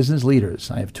Island business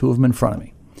leaders. I have two of them in front of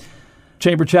me.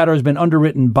 Chamber Chatter has been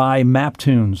underwritten by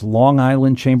MapTunes, Long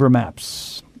Island Chamber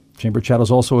Maps. Chamber Chatter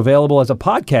is also available as a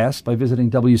podcast by visiting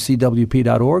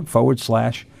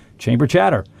WCWP.org/Chamber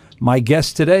Chatter. My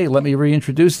guests today, let me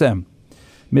reintroduce them.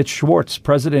 Mitch Schwartz,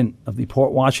 president of the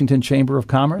Port Washington Chamber of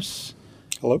Commerce.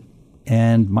 Hello.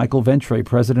 And Michael Ventre,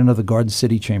 president of the Garden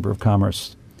City Chamber of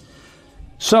Commerce.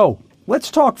 So let's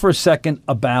talk for a second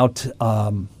about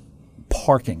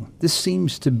parking. This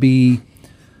seems to be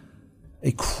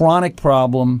a chronic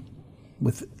problem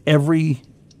with every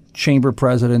chamber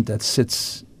president that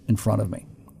sits in front of me.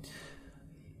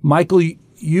 Michael,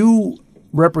 you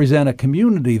represent a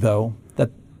community, though,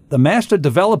 that the master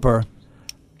developer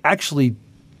actually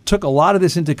took a lot of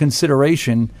this into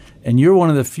consideration, and you're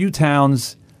one of the few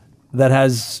towns that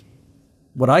has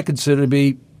what I consider to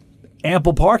be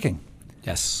ample parking.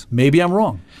 Yes. Maybe I'm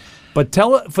wrong. But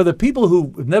for the people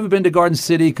who have never been to Garden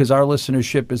City, because our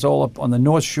listenership is all up on the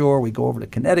North Shore, we go over to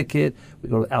Connecticut, we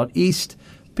go out east.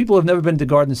 People who have never been to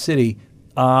Garden City,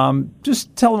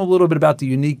 just tell them a little bit about the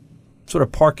unique sort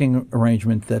of parking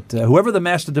arrangement that whoever the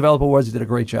master developer was, he did a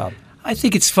great job. I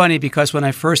think it's funny because when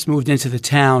I first moved into the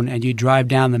town and you drive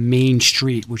down the main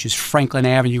street, which is Franklin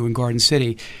Avenue in Garden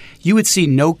City, you would see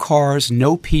no cars,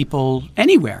 no people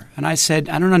anywhere. And I said,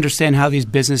 I don't understand how these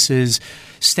businesses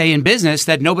stay in business,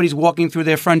 that nobody's walking through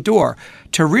their front door.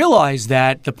 To realize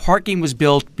that the parking was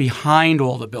built behind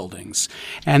all the buildings.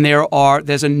 And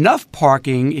there's enough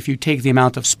parking, if you take the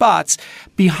amount of spots,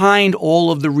 behind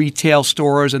all of the retail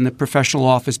stores and the professional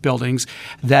office buildings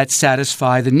that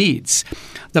satisfy the needs.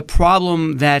 The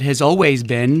problem that has always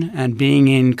been, and being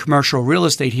in commercial real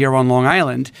estate here on Long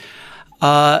Island,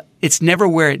 it's never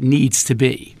where it needs to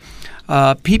be.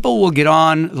 People will get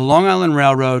on the Long Island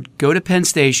Railroad, go to Penn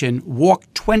Station, walk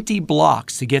 20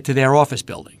 blocks to get to their office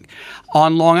building.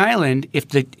 On Long Island, if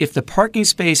the parking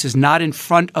space is not in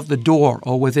front of the door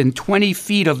or within 20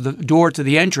 feet of the door to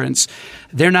the entrance,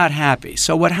 they're not happy.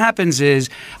 So what happens is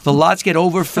the lots get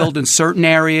overfilled in certain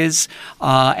areas,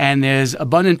 and there's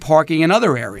abundant parking in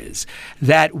other areas.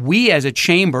 That we as a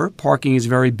chamber, parking is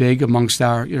very big amongst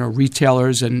our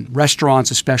retailers and restaurants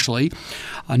especially.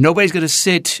 Nobody's going to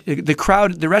sit.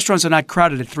 The restaurants are not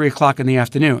crowded at 3 o'clock in the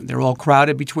afternoon. They're all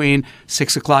crowded between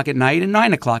 6 o'clock at night and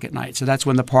 9 o'clock at night. So that's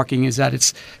when the parking is at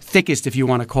its thickest, if you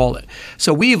want to call it.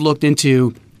 So we've looked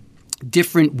into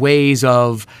different ways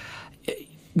of.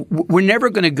 We're never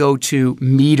going to go to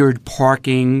metered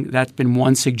parking. That's been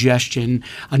one suggestion.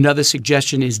 Another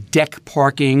suggestion is deck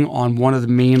parking on one of the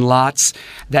main lots.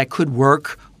 That could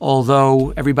work,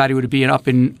 although everybody would be up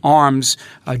in arms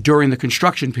during the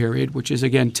construction period, which is,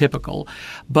 again, typical.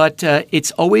 But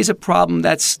it's always a problem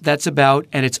that's about,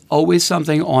 and it's always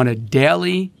something on a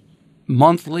daily,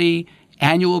 monthly,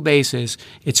 annual basis.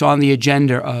 It's on the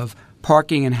agenda of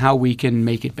parking and how we can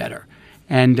make it better.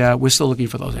 And we're still looking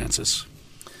for those answers.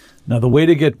 Now, the way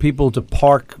to get people to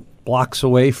park blocks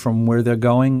away from where they're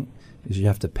going is you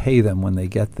have to pay them when they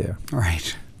get there.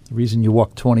 Right. The reason you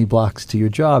walk 20 blocks to your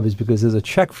job is because there's a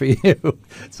check for you.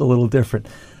 It's a little different.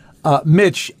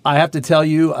 Mitch, I have to tell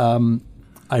you,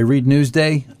 I read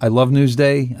Newsday. I love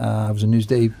Newsday. I was a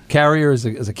Newsday carrier as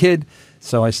a kid,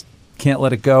 so I can't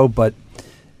let it go. But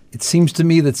it seems to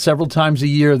me that several times a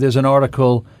year there's an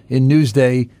article in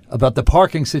Newsday about the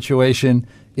parking situation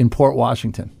in Port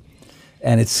Washington.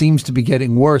 And it seems to be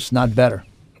getting worse, not better,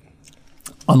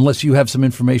 unless you have some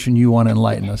information you want to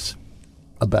enlighten us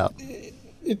about.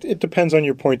 It depends on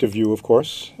your point of view, of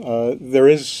course. There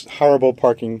is horrible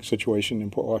parking situation in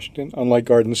Port Washington. Unlike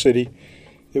Garden City,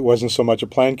 it wasn't so much a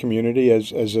planned community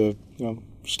as a,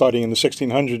 starting in the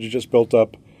 1600s, it just built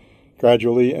up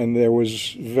gradually, and there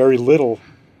was very little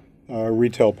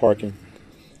retail parking.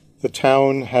 The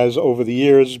town has, over the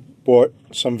years, bought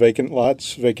some vacant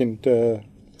lots, vacant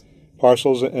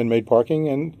parcels, and made parking,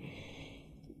 and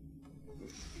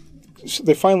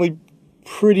they finally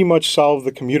pretty much solved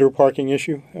the commuter parking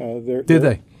issue. Did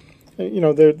they?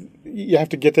 You have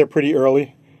to get there pretty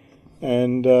early,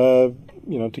 and to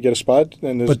get a spot.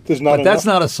 And there's not. But that's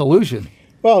not a solution.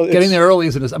 Well, getting there early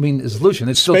isn't. A solution.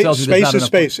 It still tells you there's not enough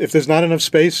space. If there's not enough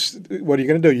space, what are you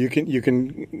going to do?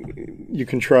 You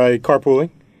can try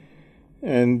carpooling,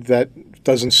 and that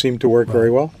doesn't seem to work very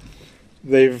well.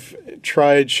 They've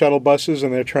tried shuttle buses,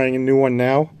 and they're trying a new one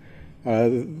now.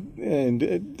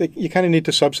 You kind of need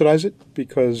to subsidize it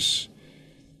because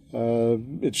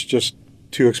it's just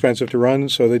too expensive to run.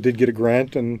 So they did get a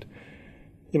grant, and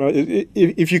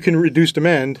if you can reduce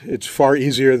demand, it's far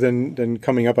easier than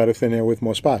coming up out of thin air with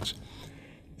more spots.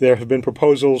 There have been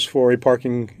proposals for a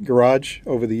parking garage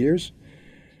over the years.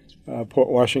 Port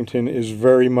Washington is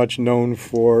very much known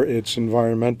for its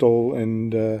environmental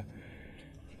and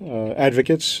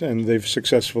advocates, and they've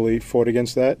successfully fought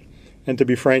against that. And to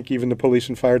be frank, even the police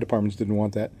and fire departments didn't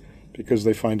want that because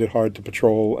they find it hard to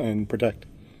patrol and protect,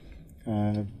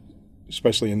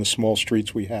 especially in the small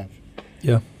streets we have.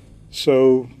 Yeah.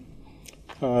 So,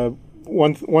 the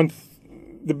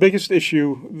biggest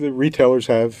issue the retailers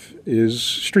have is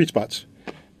street spots.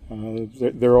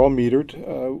 They're all metered.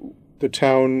 The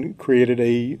town created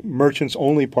a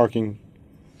merchants-only parking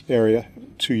area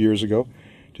 2 years ago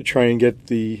to try and get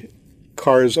the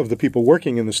cars of the people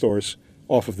working in the stores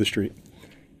off of the street.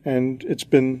 And it's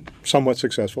been somewhat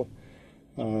successful.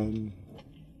 The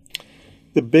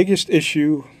biggest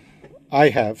issue I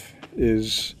have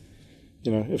is,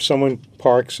 if someone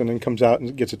parks and then comes out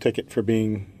and gets a ticket for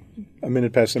being a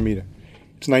minute past the meter,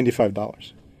 it's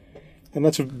 $95. And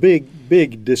that's a big,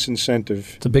 big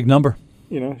disincentive. It's a big number.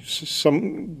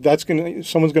 Someone's going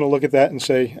to look at that and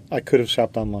say, I could have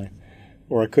shopped online,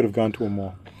 or I could have gone to a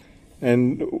mall.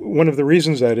 And one of the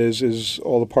reasons that is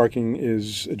all the parking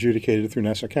is adjudicated through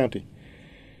Nassau County.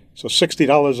 So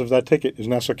 $60 of that ticket is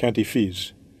Nassau County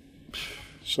fees.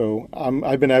 So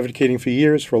I've been advocating for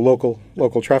years for a local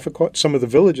traffic court. Some of the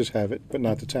villages have it, but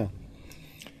not the town.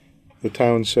 The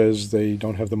town says they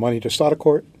don't have the money to start a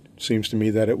court. Seems to me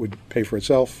that it would pay for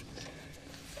itself.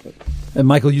 And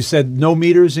Michael, you said no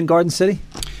meters in Garden City?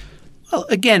 Well,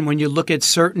 again, when you look at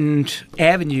certain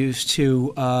avenues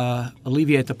to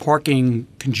alleviate the parking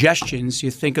congestions, you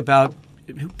think about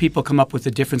people come up with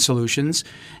the different solutions,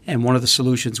 and one of the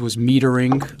solutions was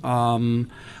metering,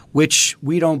 which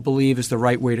we don't believe is the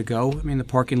right way to go. I mean, the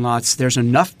parking lots, there's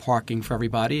enough parking for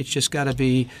everybody. It's just got to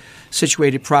be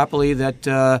situated properly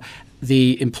that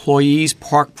the employees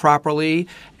park properly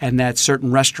and that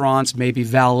certain restaurants maybe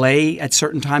valet at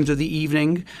certain times of the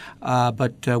evening.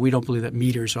 But we don't believe that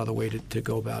meters are the way to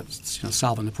go about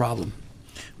solving the problem.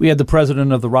 We had the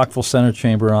president of the Rockville Center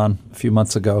Chamber on a few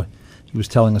months ago. He was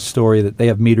telling a story that they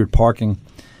have metered parking,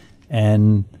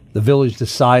 and the village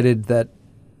decided that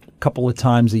a couple of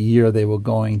times a year they were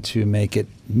going to make it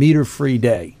meter-free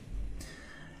day.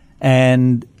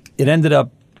 And it ended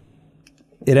up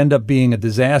being a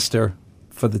disaster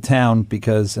for the town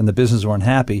and the businesses were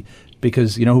unhappy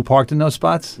because you know who parked in those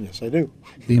spots? Yes, I do.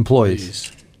 The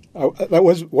employees. That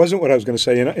wasn't what I was going to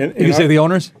say. Did you say the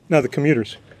owners? No, the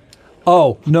commuters.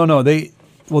 Oh, no.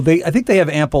 I think they have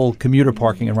ample commuter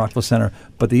parking in Rockville Center,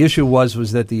 but the issue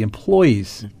was that the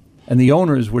employees and the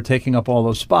owners were taking up all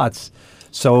those spots.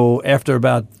 So after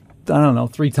about,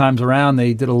 3 times around,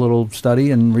 they did a little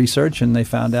study and research, and they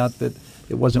found out that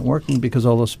it wasn't working because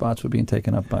all those spots were being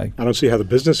taken up by... I don't see how the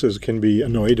businesses can be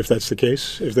annoyed if that's the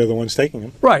case, if they're the ones taking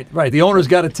them. Right. The owner's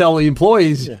got to tell the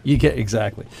employees. Yeah. You get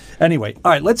exactly. Anyway,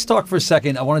 all right, let's talk for a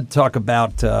second. I wanted to talk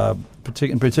about,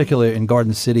 in particular in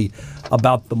Garden City,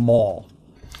 about the mall.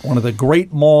 One of the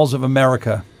great malls of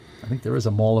America. I think there is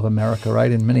a Mall of America,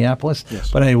 right, in Minneapolis?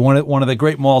 Yes. But anyway, one of the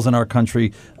great malls in our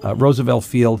country, Roosevelt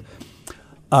Field.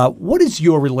 What is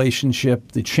your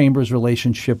relationship, the Chamber's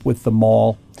relationship with the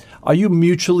mall? Are you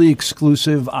mutually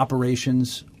exclusive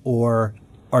operations, or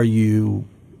are you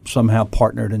somehow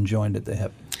partnered and joined at the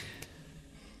hip?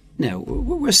 No,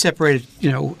 we're separated.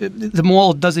 The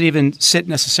mall doesn't even sit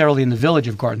necessarily in the village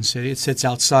of Garden City. It sits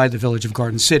outside the village of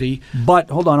Garden City.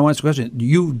 But hold on, I want to ask a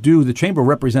question. The Chamber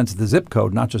represents the zip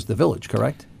code, not just the village,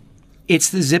 correct? It's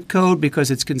the zip code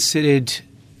because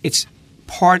it's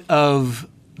part of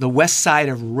the west side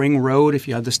of Ring Road, if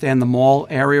you understand the mall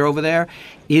area over there,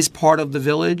 is part of the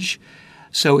village.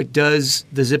 So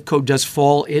the zip code does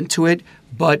fall into it,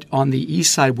 but on the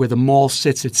east side where the mall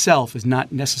sits itself is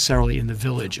not necessarily in the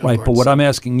village. Right, but what I'm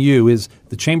asking you is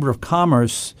the Chamber of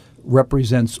Commerce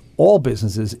represents all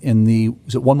businesses in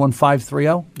is it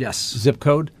 11530? Yes. Zip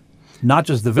code? Not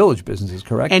just the village businesses,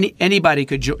 correct? Anybody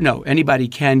could anybody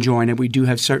can join, and we do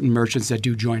have certain merchants that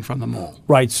do join from the mall.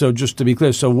 Right, so just to be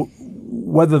clear, so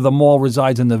whether the mall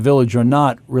resides in the village or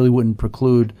not really wouldn't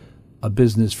preclude a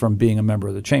business from being a member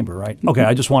of the chamber, right? Okay,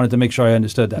 I just wanted to make sure I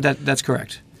understood that. That's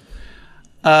correct.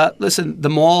 Listen, the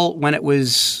mall, when it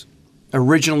was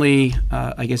originally,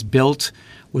 built,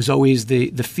 was always the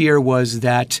fear was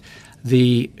that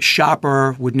the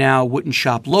shopper wouldn't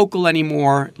shop local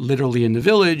anymore, literally in the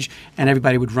village, and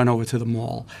everybody would run over to the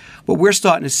mall. What we're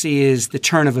starting to see is the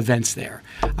turn of events there.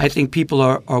 I think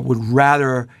people would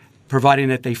rather, providing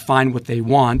that they find what they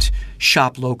want,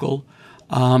 shop local.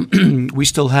 We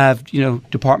still have,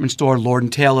 department store,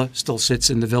 Lord & Taylor still sits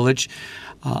in the village.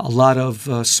 A lot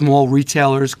of small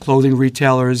retailers, clothing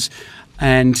retailers,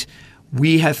 and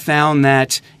we have found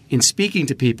that in speaking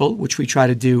to people, which we try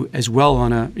to do as well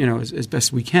on as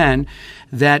best we can,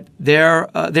 that they're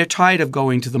tired of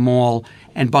going to the mall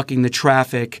and bucking the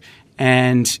traffic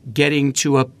and getting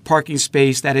to a parking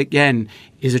space that again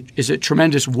is a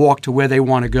tremendous walk to where they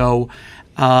want to go.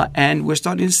 And we're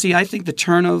starting to see, I think, the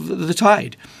turn of the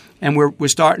tide, and we're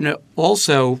starting to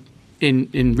also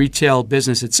in retail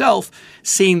business itself,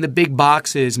 seeing the big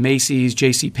boxes, Macy's,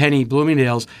 JCPenney,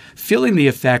 Bloomingdale's, feeling the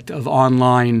effect of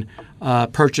online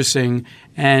purchasing,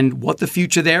 and what the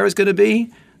future there is going to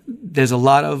be. There's a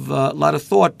lot of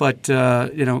thought, but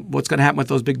what's going to happen with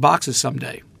those big boxes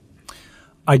someday?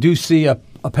 I do see a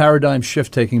paradigm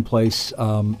shift taking place.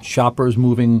 Shoppers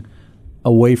moving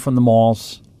away from the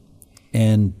malls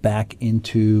and back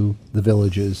into the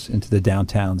villages, into the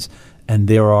downtowns, and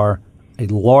there are a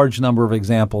large number of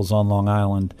examples on Long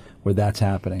Island where that's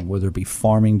happening, whether it be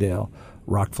Farmingdale,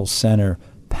 Rockville Center,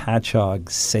 Patchogue,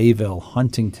 Sayville,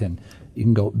 Huntington. You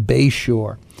can go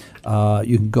Bayshore.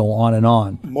 You can go on and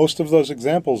on. Most of those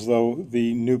examples, though,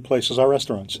 the new places are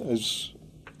restaurants. As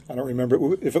I don't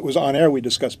remember if it was on air we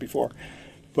discussed before,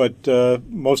 but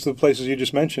most of the places you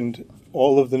just mentioned,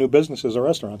 all of the new businesses are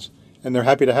restaurants, and they're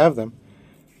happy to have them.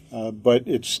 But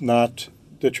it's not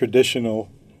the traditional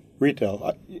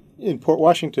retail. In Port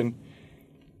Washington,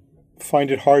 find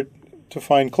it hard to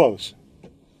find clothes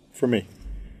for me.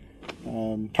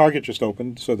 Target just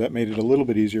opened, so that made it a little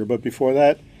bit easier. But before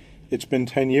that, it's been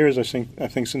 10 years, I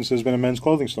think, since there's been a men's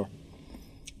clothing store.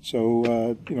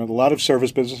 So, a lot of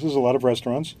service businesses, a lot of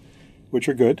restaurants, which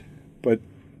are good, but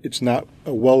it's not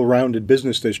a well-rounded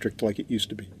business district like it used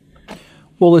to be.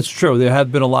 Well, it's true. There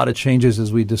have been a lot of changes,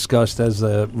 as we discussed, as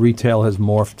retail has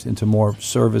morphed into more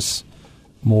service,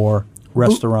 more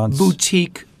restaurants.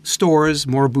 Boutique stores,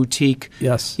 more boutique.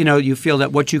 Yes. You feel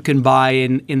that what you can buy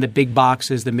in the big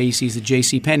boxes, the Macy's, the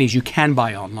JCPenney's, you can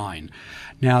buy online.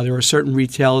 Now, there are certain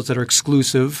retailers that are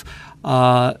exclusive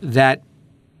that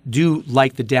do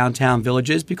like the downtown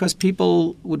villages because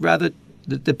people would rather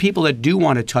the people that do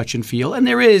want to touch and feel, and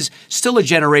there is still a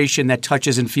generation that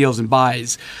touches and feels and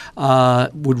buys,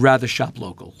 would rather shop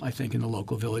local, I think, in the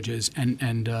local villages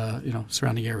and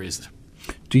surrounding areas.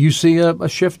 Do you see a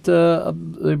shift of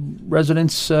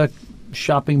residents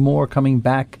shopping more, coming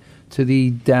back to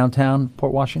the downtown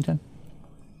Port Washington?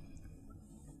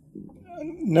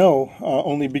 No,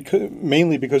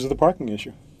 mainly because of the parking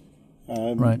issue.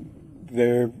 Right.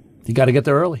 You got to get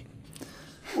there early.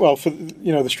 Well, for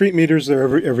the street meters,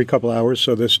 they're every couple hours,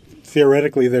 so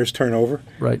theoretically there's turnover.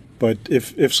 Right. But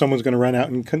if someone's going to run out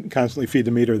and constantly feed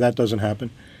the meter, that doesn't happen.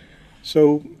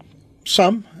 So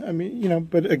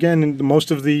but again,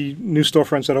 most of the new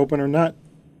storefronts that open are not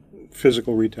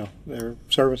physical retail; they're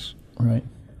service. Right.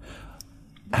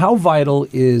 How vital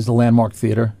is the Landmark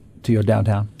Theater to your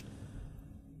downtown?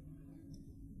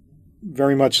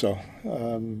 Very much so.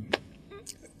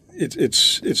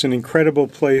 It's an incredible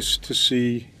place to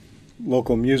see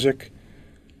local music,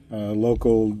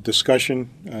 local discussion.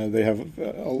 They have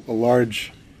a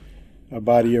large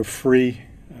body of free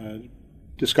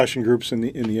discussion groups in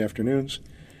the afternoons,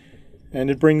 and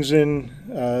it brings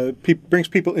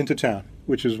people into town,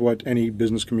 which is what any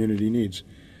business community needs.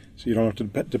 So you don't have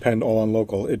to depend all on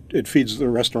local. It feeds the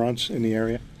restaurants in the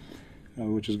area,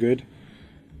 which is good.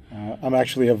 I'm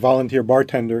actually a volunteer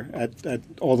bartender at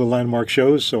all the Landmark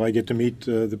shows, so I get to meet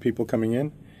the people coming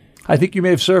in. I think you may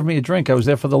have served me a drink. I was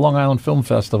there for the Long Island Film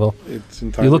Festival. It's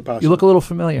entirely possible. You look a little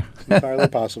familiar. It's entirely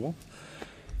possible.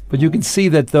 But you can see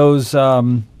that those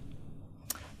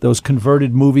those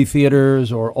converted movie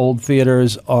theaters or old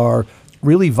theaters are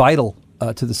really vital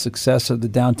to the success of the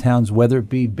downtowns, whether it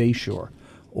be Bayshore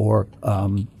or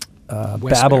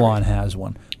Babylon has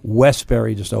one.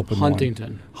 Westbury just opened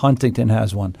Huntington. one. Huntington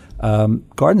has one.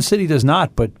 Garden City does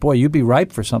not, but boy, you'd be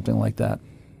ripe for something like that.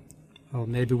 Well,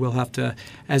 maybe we'll have to,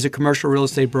 as a commercial real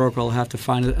estate broker, I'll have to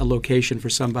find a location for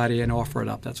somebody and offer it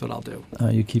up. That's what I'll do.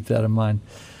 You keep that in mind.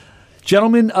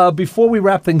 Gentlemen, before we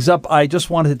wrap things up, I just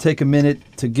wanted to take a minute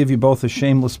to give you both a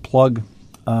shameless plug.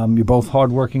 You're both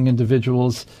hardworking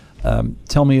individuals.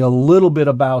 Tell me a little bit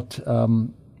about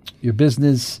your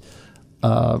business.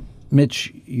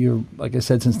 Mitch, you're, like I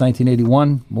said, since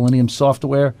 1981, Millennium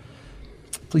Software.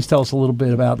 Please tell us a little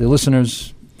bit about the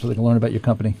listeners so they can learn about your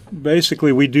company.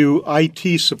 Basically, we do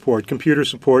IT support, computer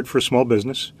support for small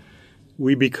business.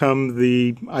 We become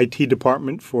the IT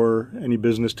department for any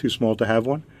business too small to have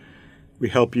one. We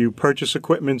help you purchase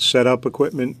equipment, set up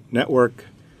equipment, network,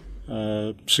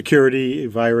 security,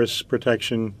 virus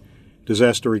protection,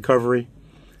 disaster recovery.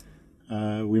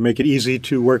 We make it easy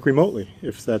to work remotely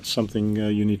if that's something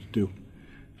you need to do.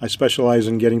 I specialize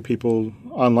in getting people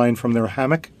online from their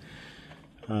hammock.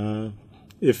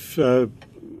 If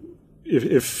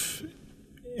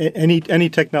any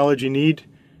technology need,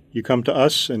 you come to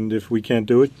us, and if we can't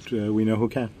do it, we know who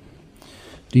can.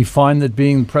 Do you find that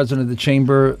being president of the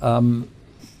chamber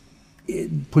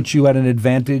it puts you at an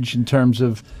advantage in terms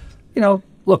of,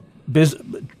 look,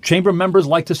 chamber members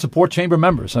like to support chamber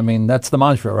members. I mean, that's the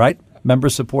mantra, right?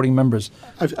 Members supporting members.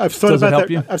 I've thought about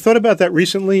that. I've thought about that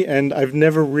recently, and I've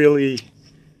never really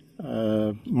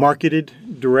marketed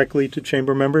directly to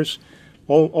chamber members.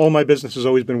 All my business has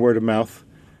always been word of mouth,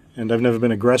 and I've never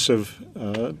been aggressive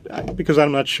because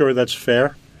I'm not sure that's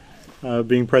fair.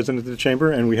 Being president of the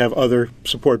chamber, and we have other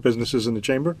support businesses in the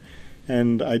chamber,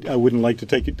 and I wouldn't like to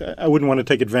take it. I wouldn't want to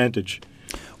take advantage.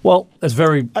 Well, that's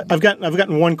very. I've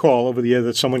gotten one call over the year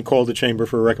that someone called the chamber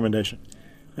for a recommendation,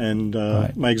 and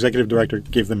right. My executive director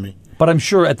gave them me. But I'm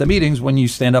sure at the meetings when you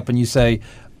stand up and you say,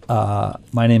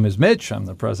 "My name is Mitch. I'm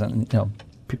the president,"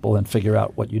 people then figure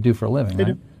out what you do for a living,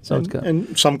 right? So it's good.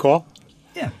 And some call.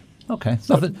 Yeah. Okay.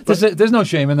 There's no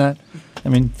shame in that. I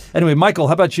mean, anyway, Michael,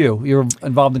 how about you? You're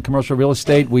involved in commercial real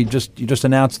estate. You just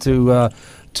announced to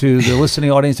the listening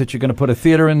audience that you're going to put a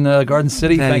theater in Garden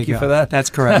City. Thank you for that.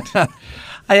 That's correct.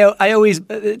 I always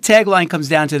tagline comes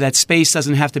down to that space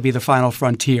doesn't have to be the final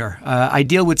frontier. I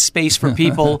deal with space for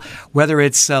people, whether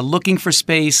it's looking for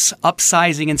space,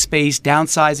 upsizing in space,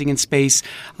 downsizing in space.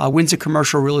 Windsor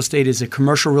Commercial Real Estate is a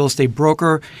commercial real estate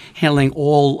broker handling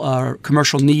all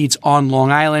commercial needs on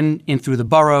Long Island in through the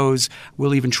boroughs.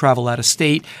 We'll even travel out of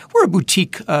state. We're a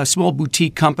boutique, small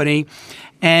boutique company.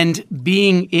 And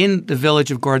being in the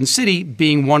village of Garden City,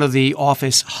 being one of the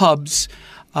office hubs,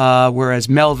 whereas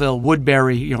Melville,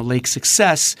 Woodbury, Lake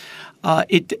Success,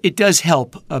 it does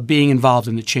help being involved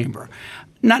in the chamber.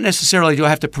 Not necessarily do I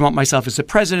have to promote myself as the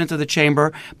president of the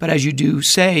chamber, but as you do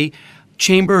say,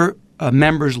 chamber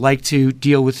members like to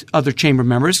deal with other chamber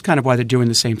members, kind of why they're doing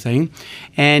the same thing.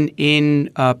 And in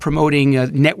promoting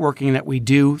networking that we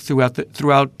do throughout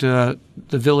the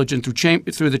village and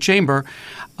through the chamber,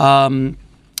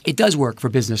 it does work for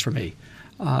business for me.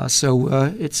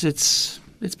 So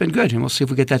it's been good, and we'll see if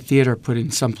we get that theater put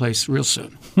in someplace real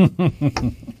soon.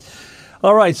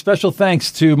 All right. Special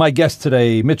thanks to my guests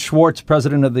today, Mitch Schwartz,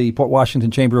 president of the Port Washington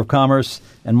Chamber of Commerce,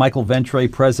 and Michael Ventre,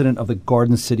 president of the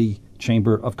Garden City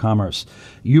Chamber of Commerce.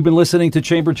 You've been listening to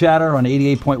Chamber Chatter on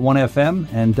 88.1 FM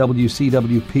and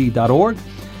WCWP.org.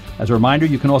 As a reminder,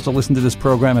 you can also listen to this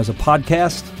program as a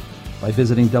podcast by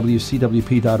visiting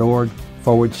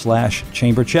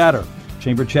WCWP.org/Chamber Chatter.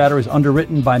 Chamber Chatter is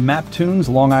underwritten by MapTunes,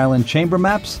 Long Island Chamber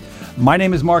Maps. My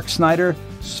name is Mark Snyder.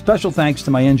 Special thanks to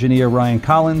my engineer, Ryan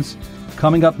Collins.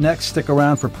 Coming up next, stick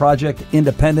around for Project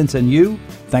Independence and You.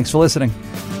 Thanks for listening.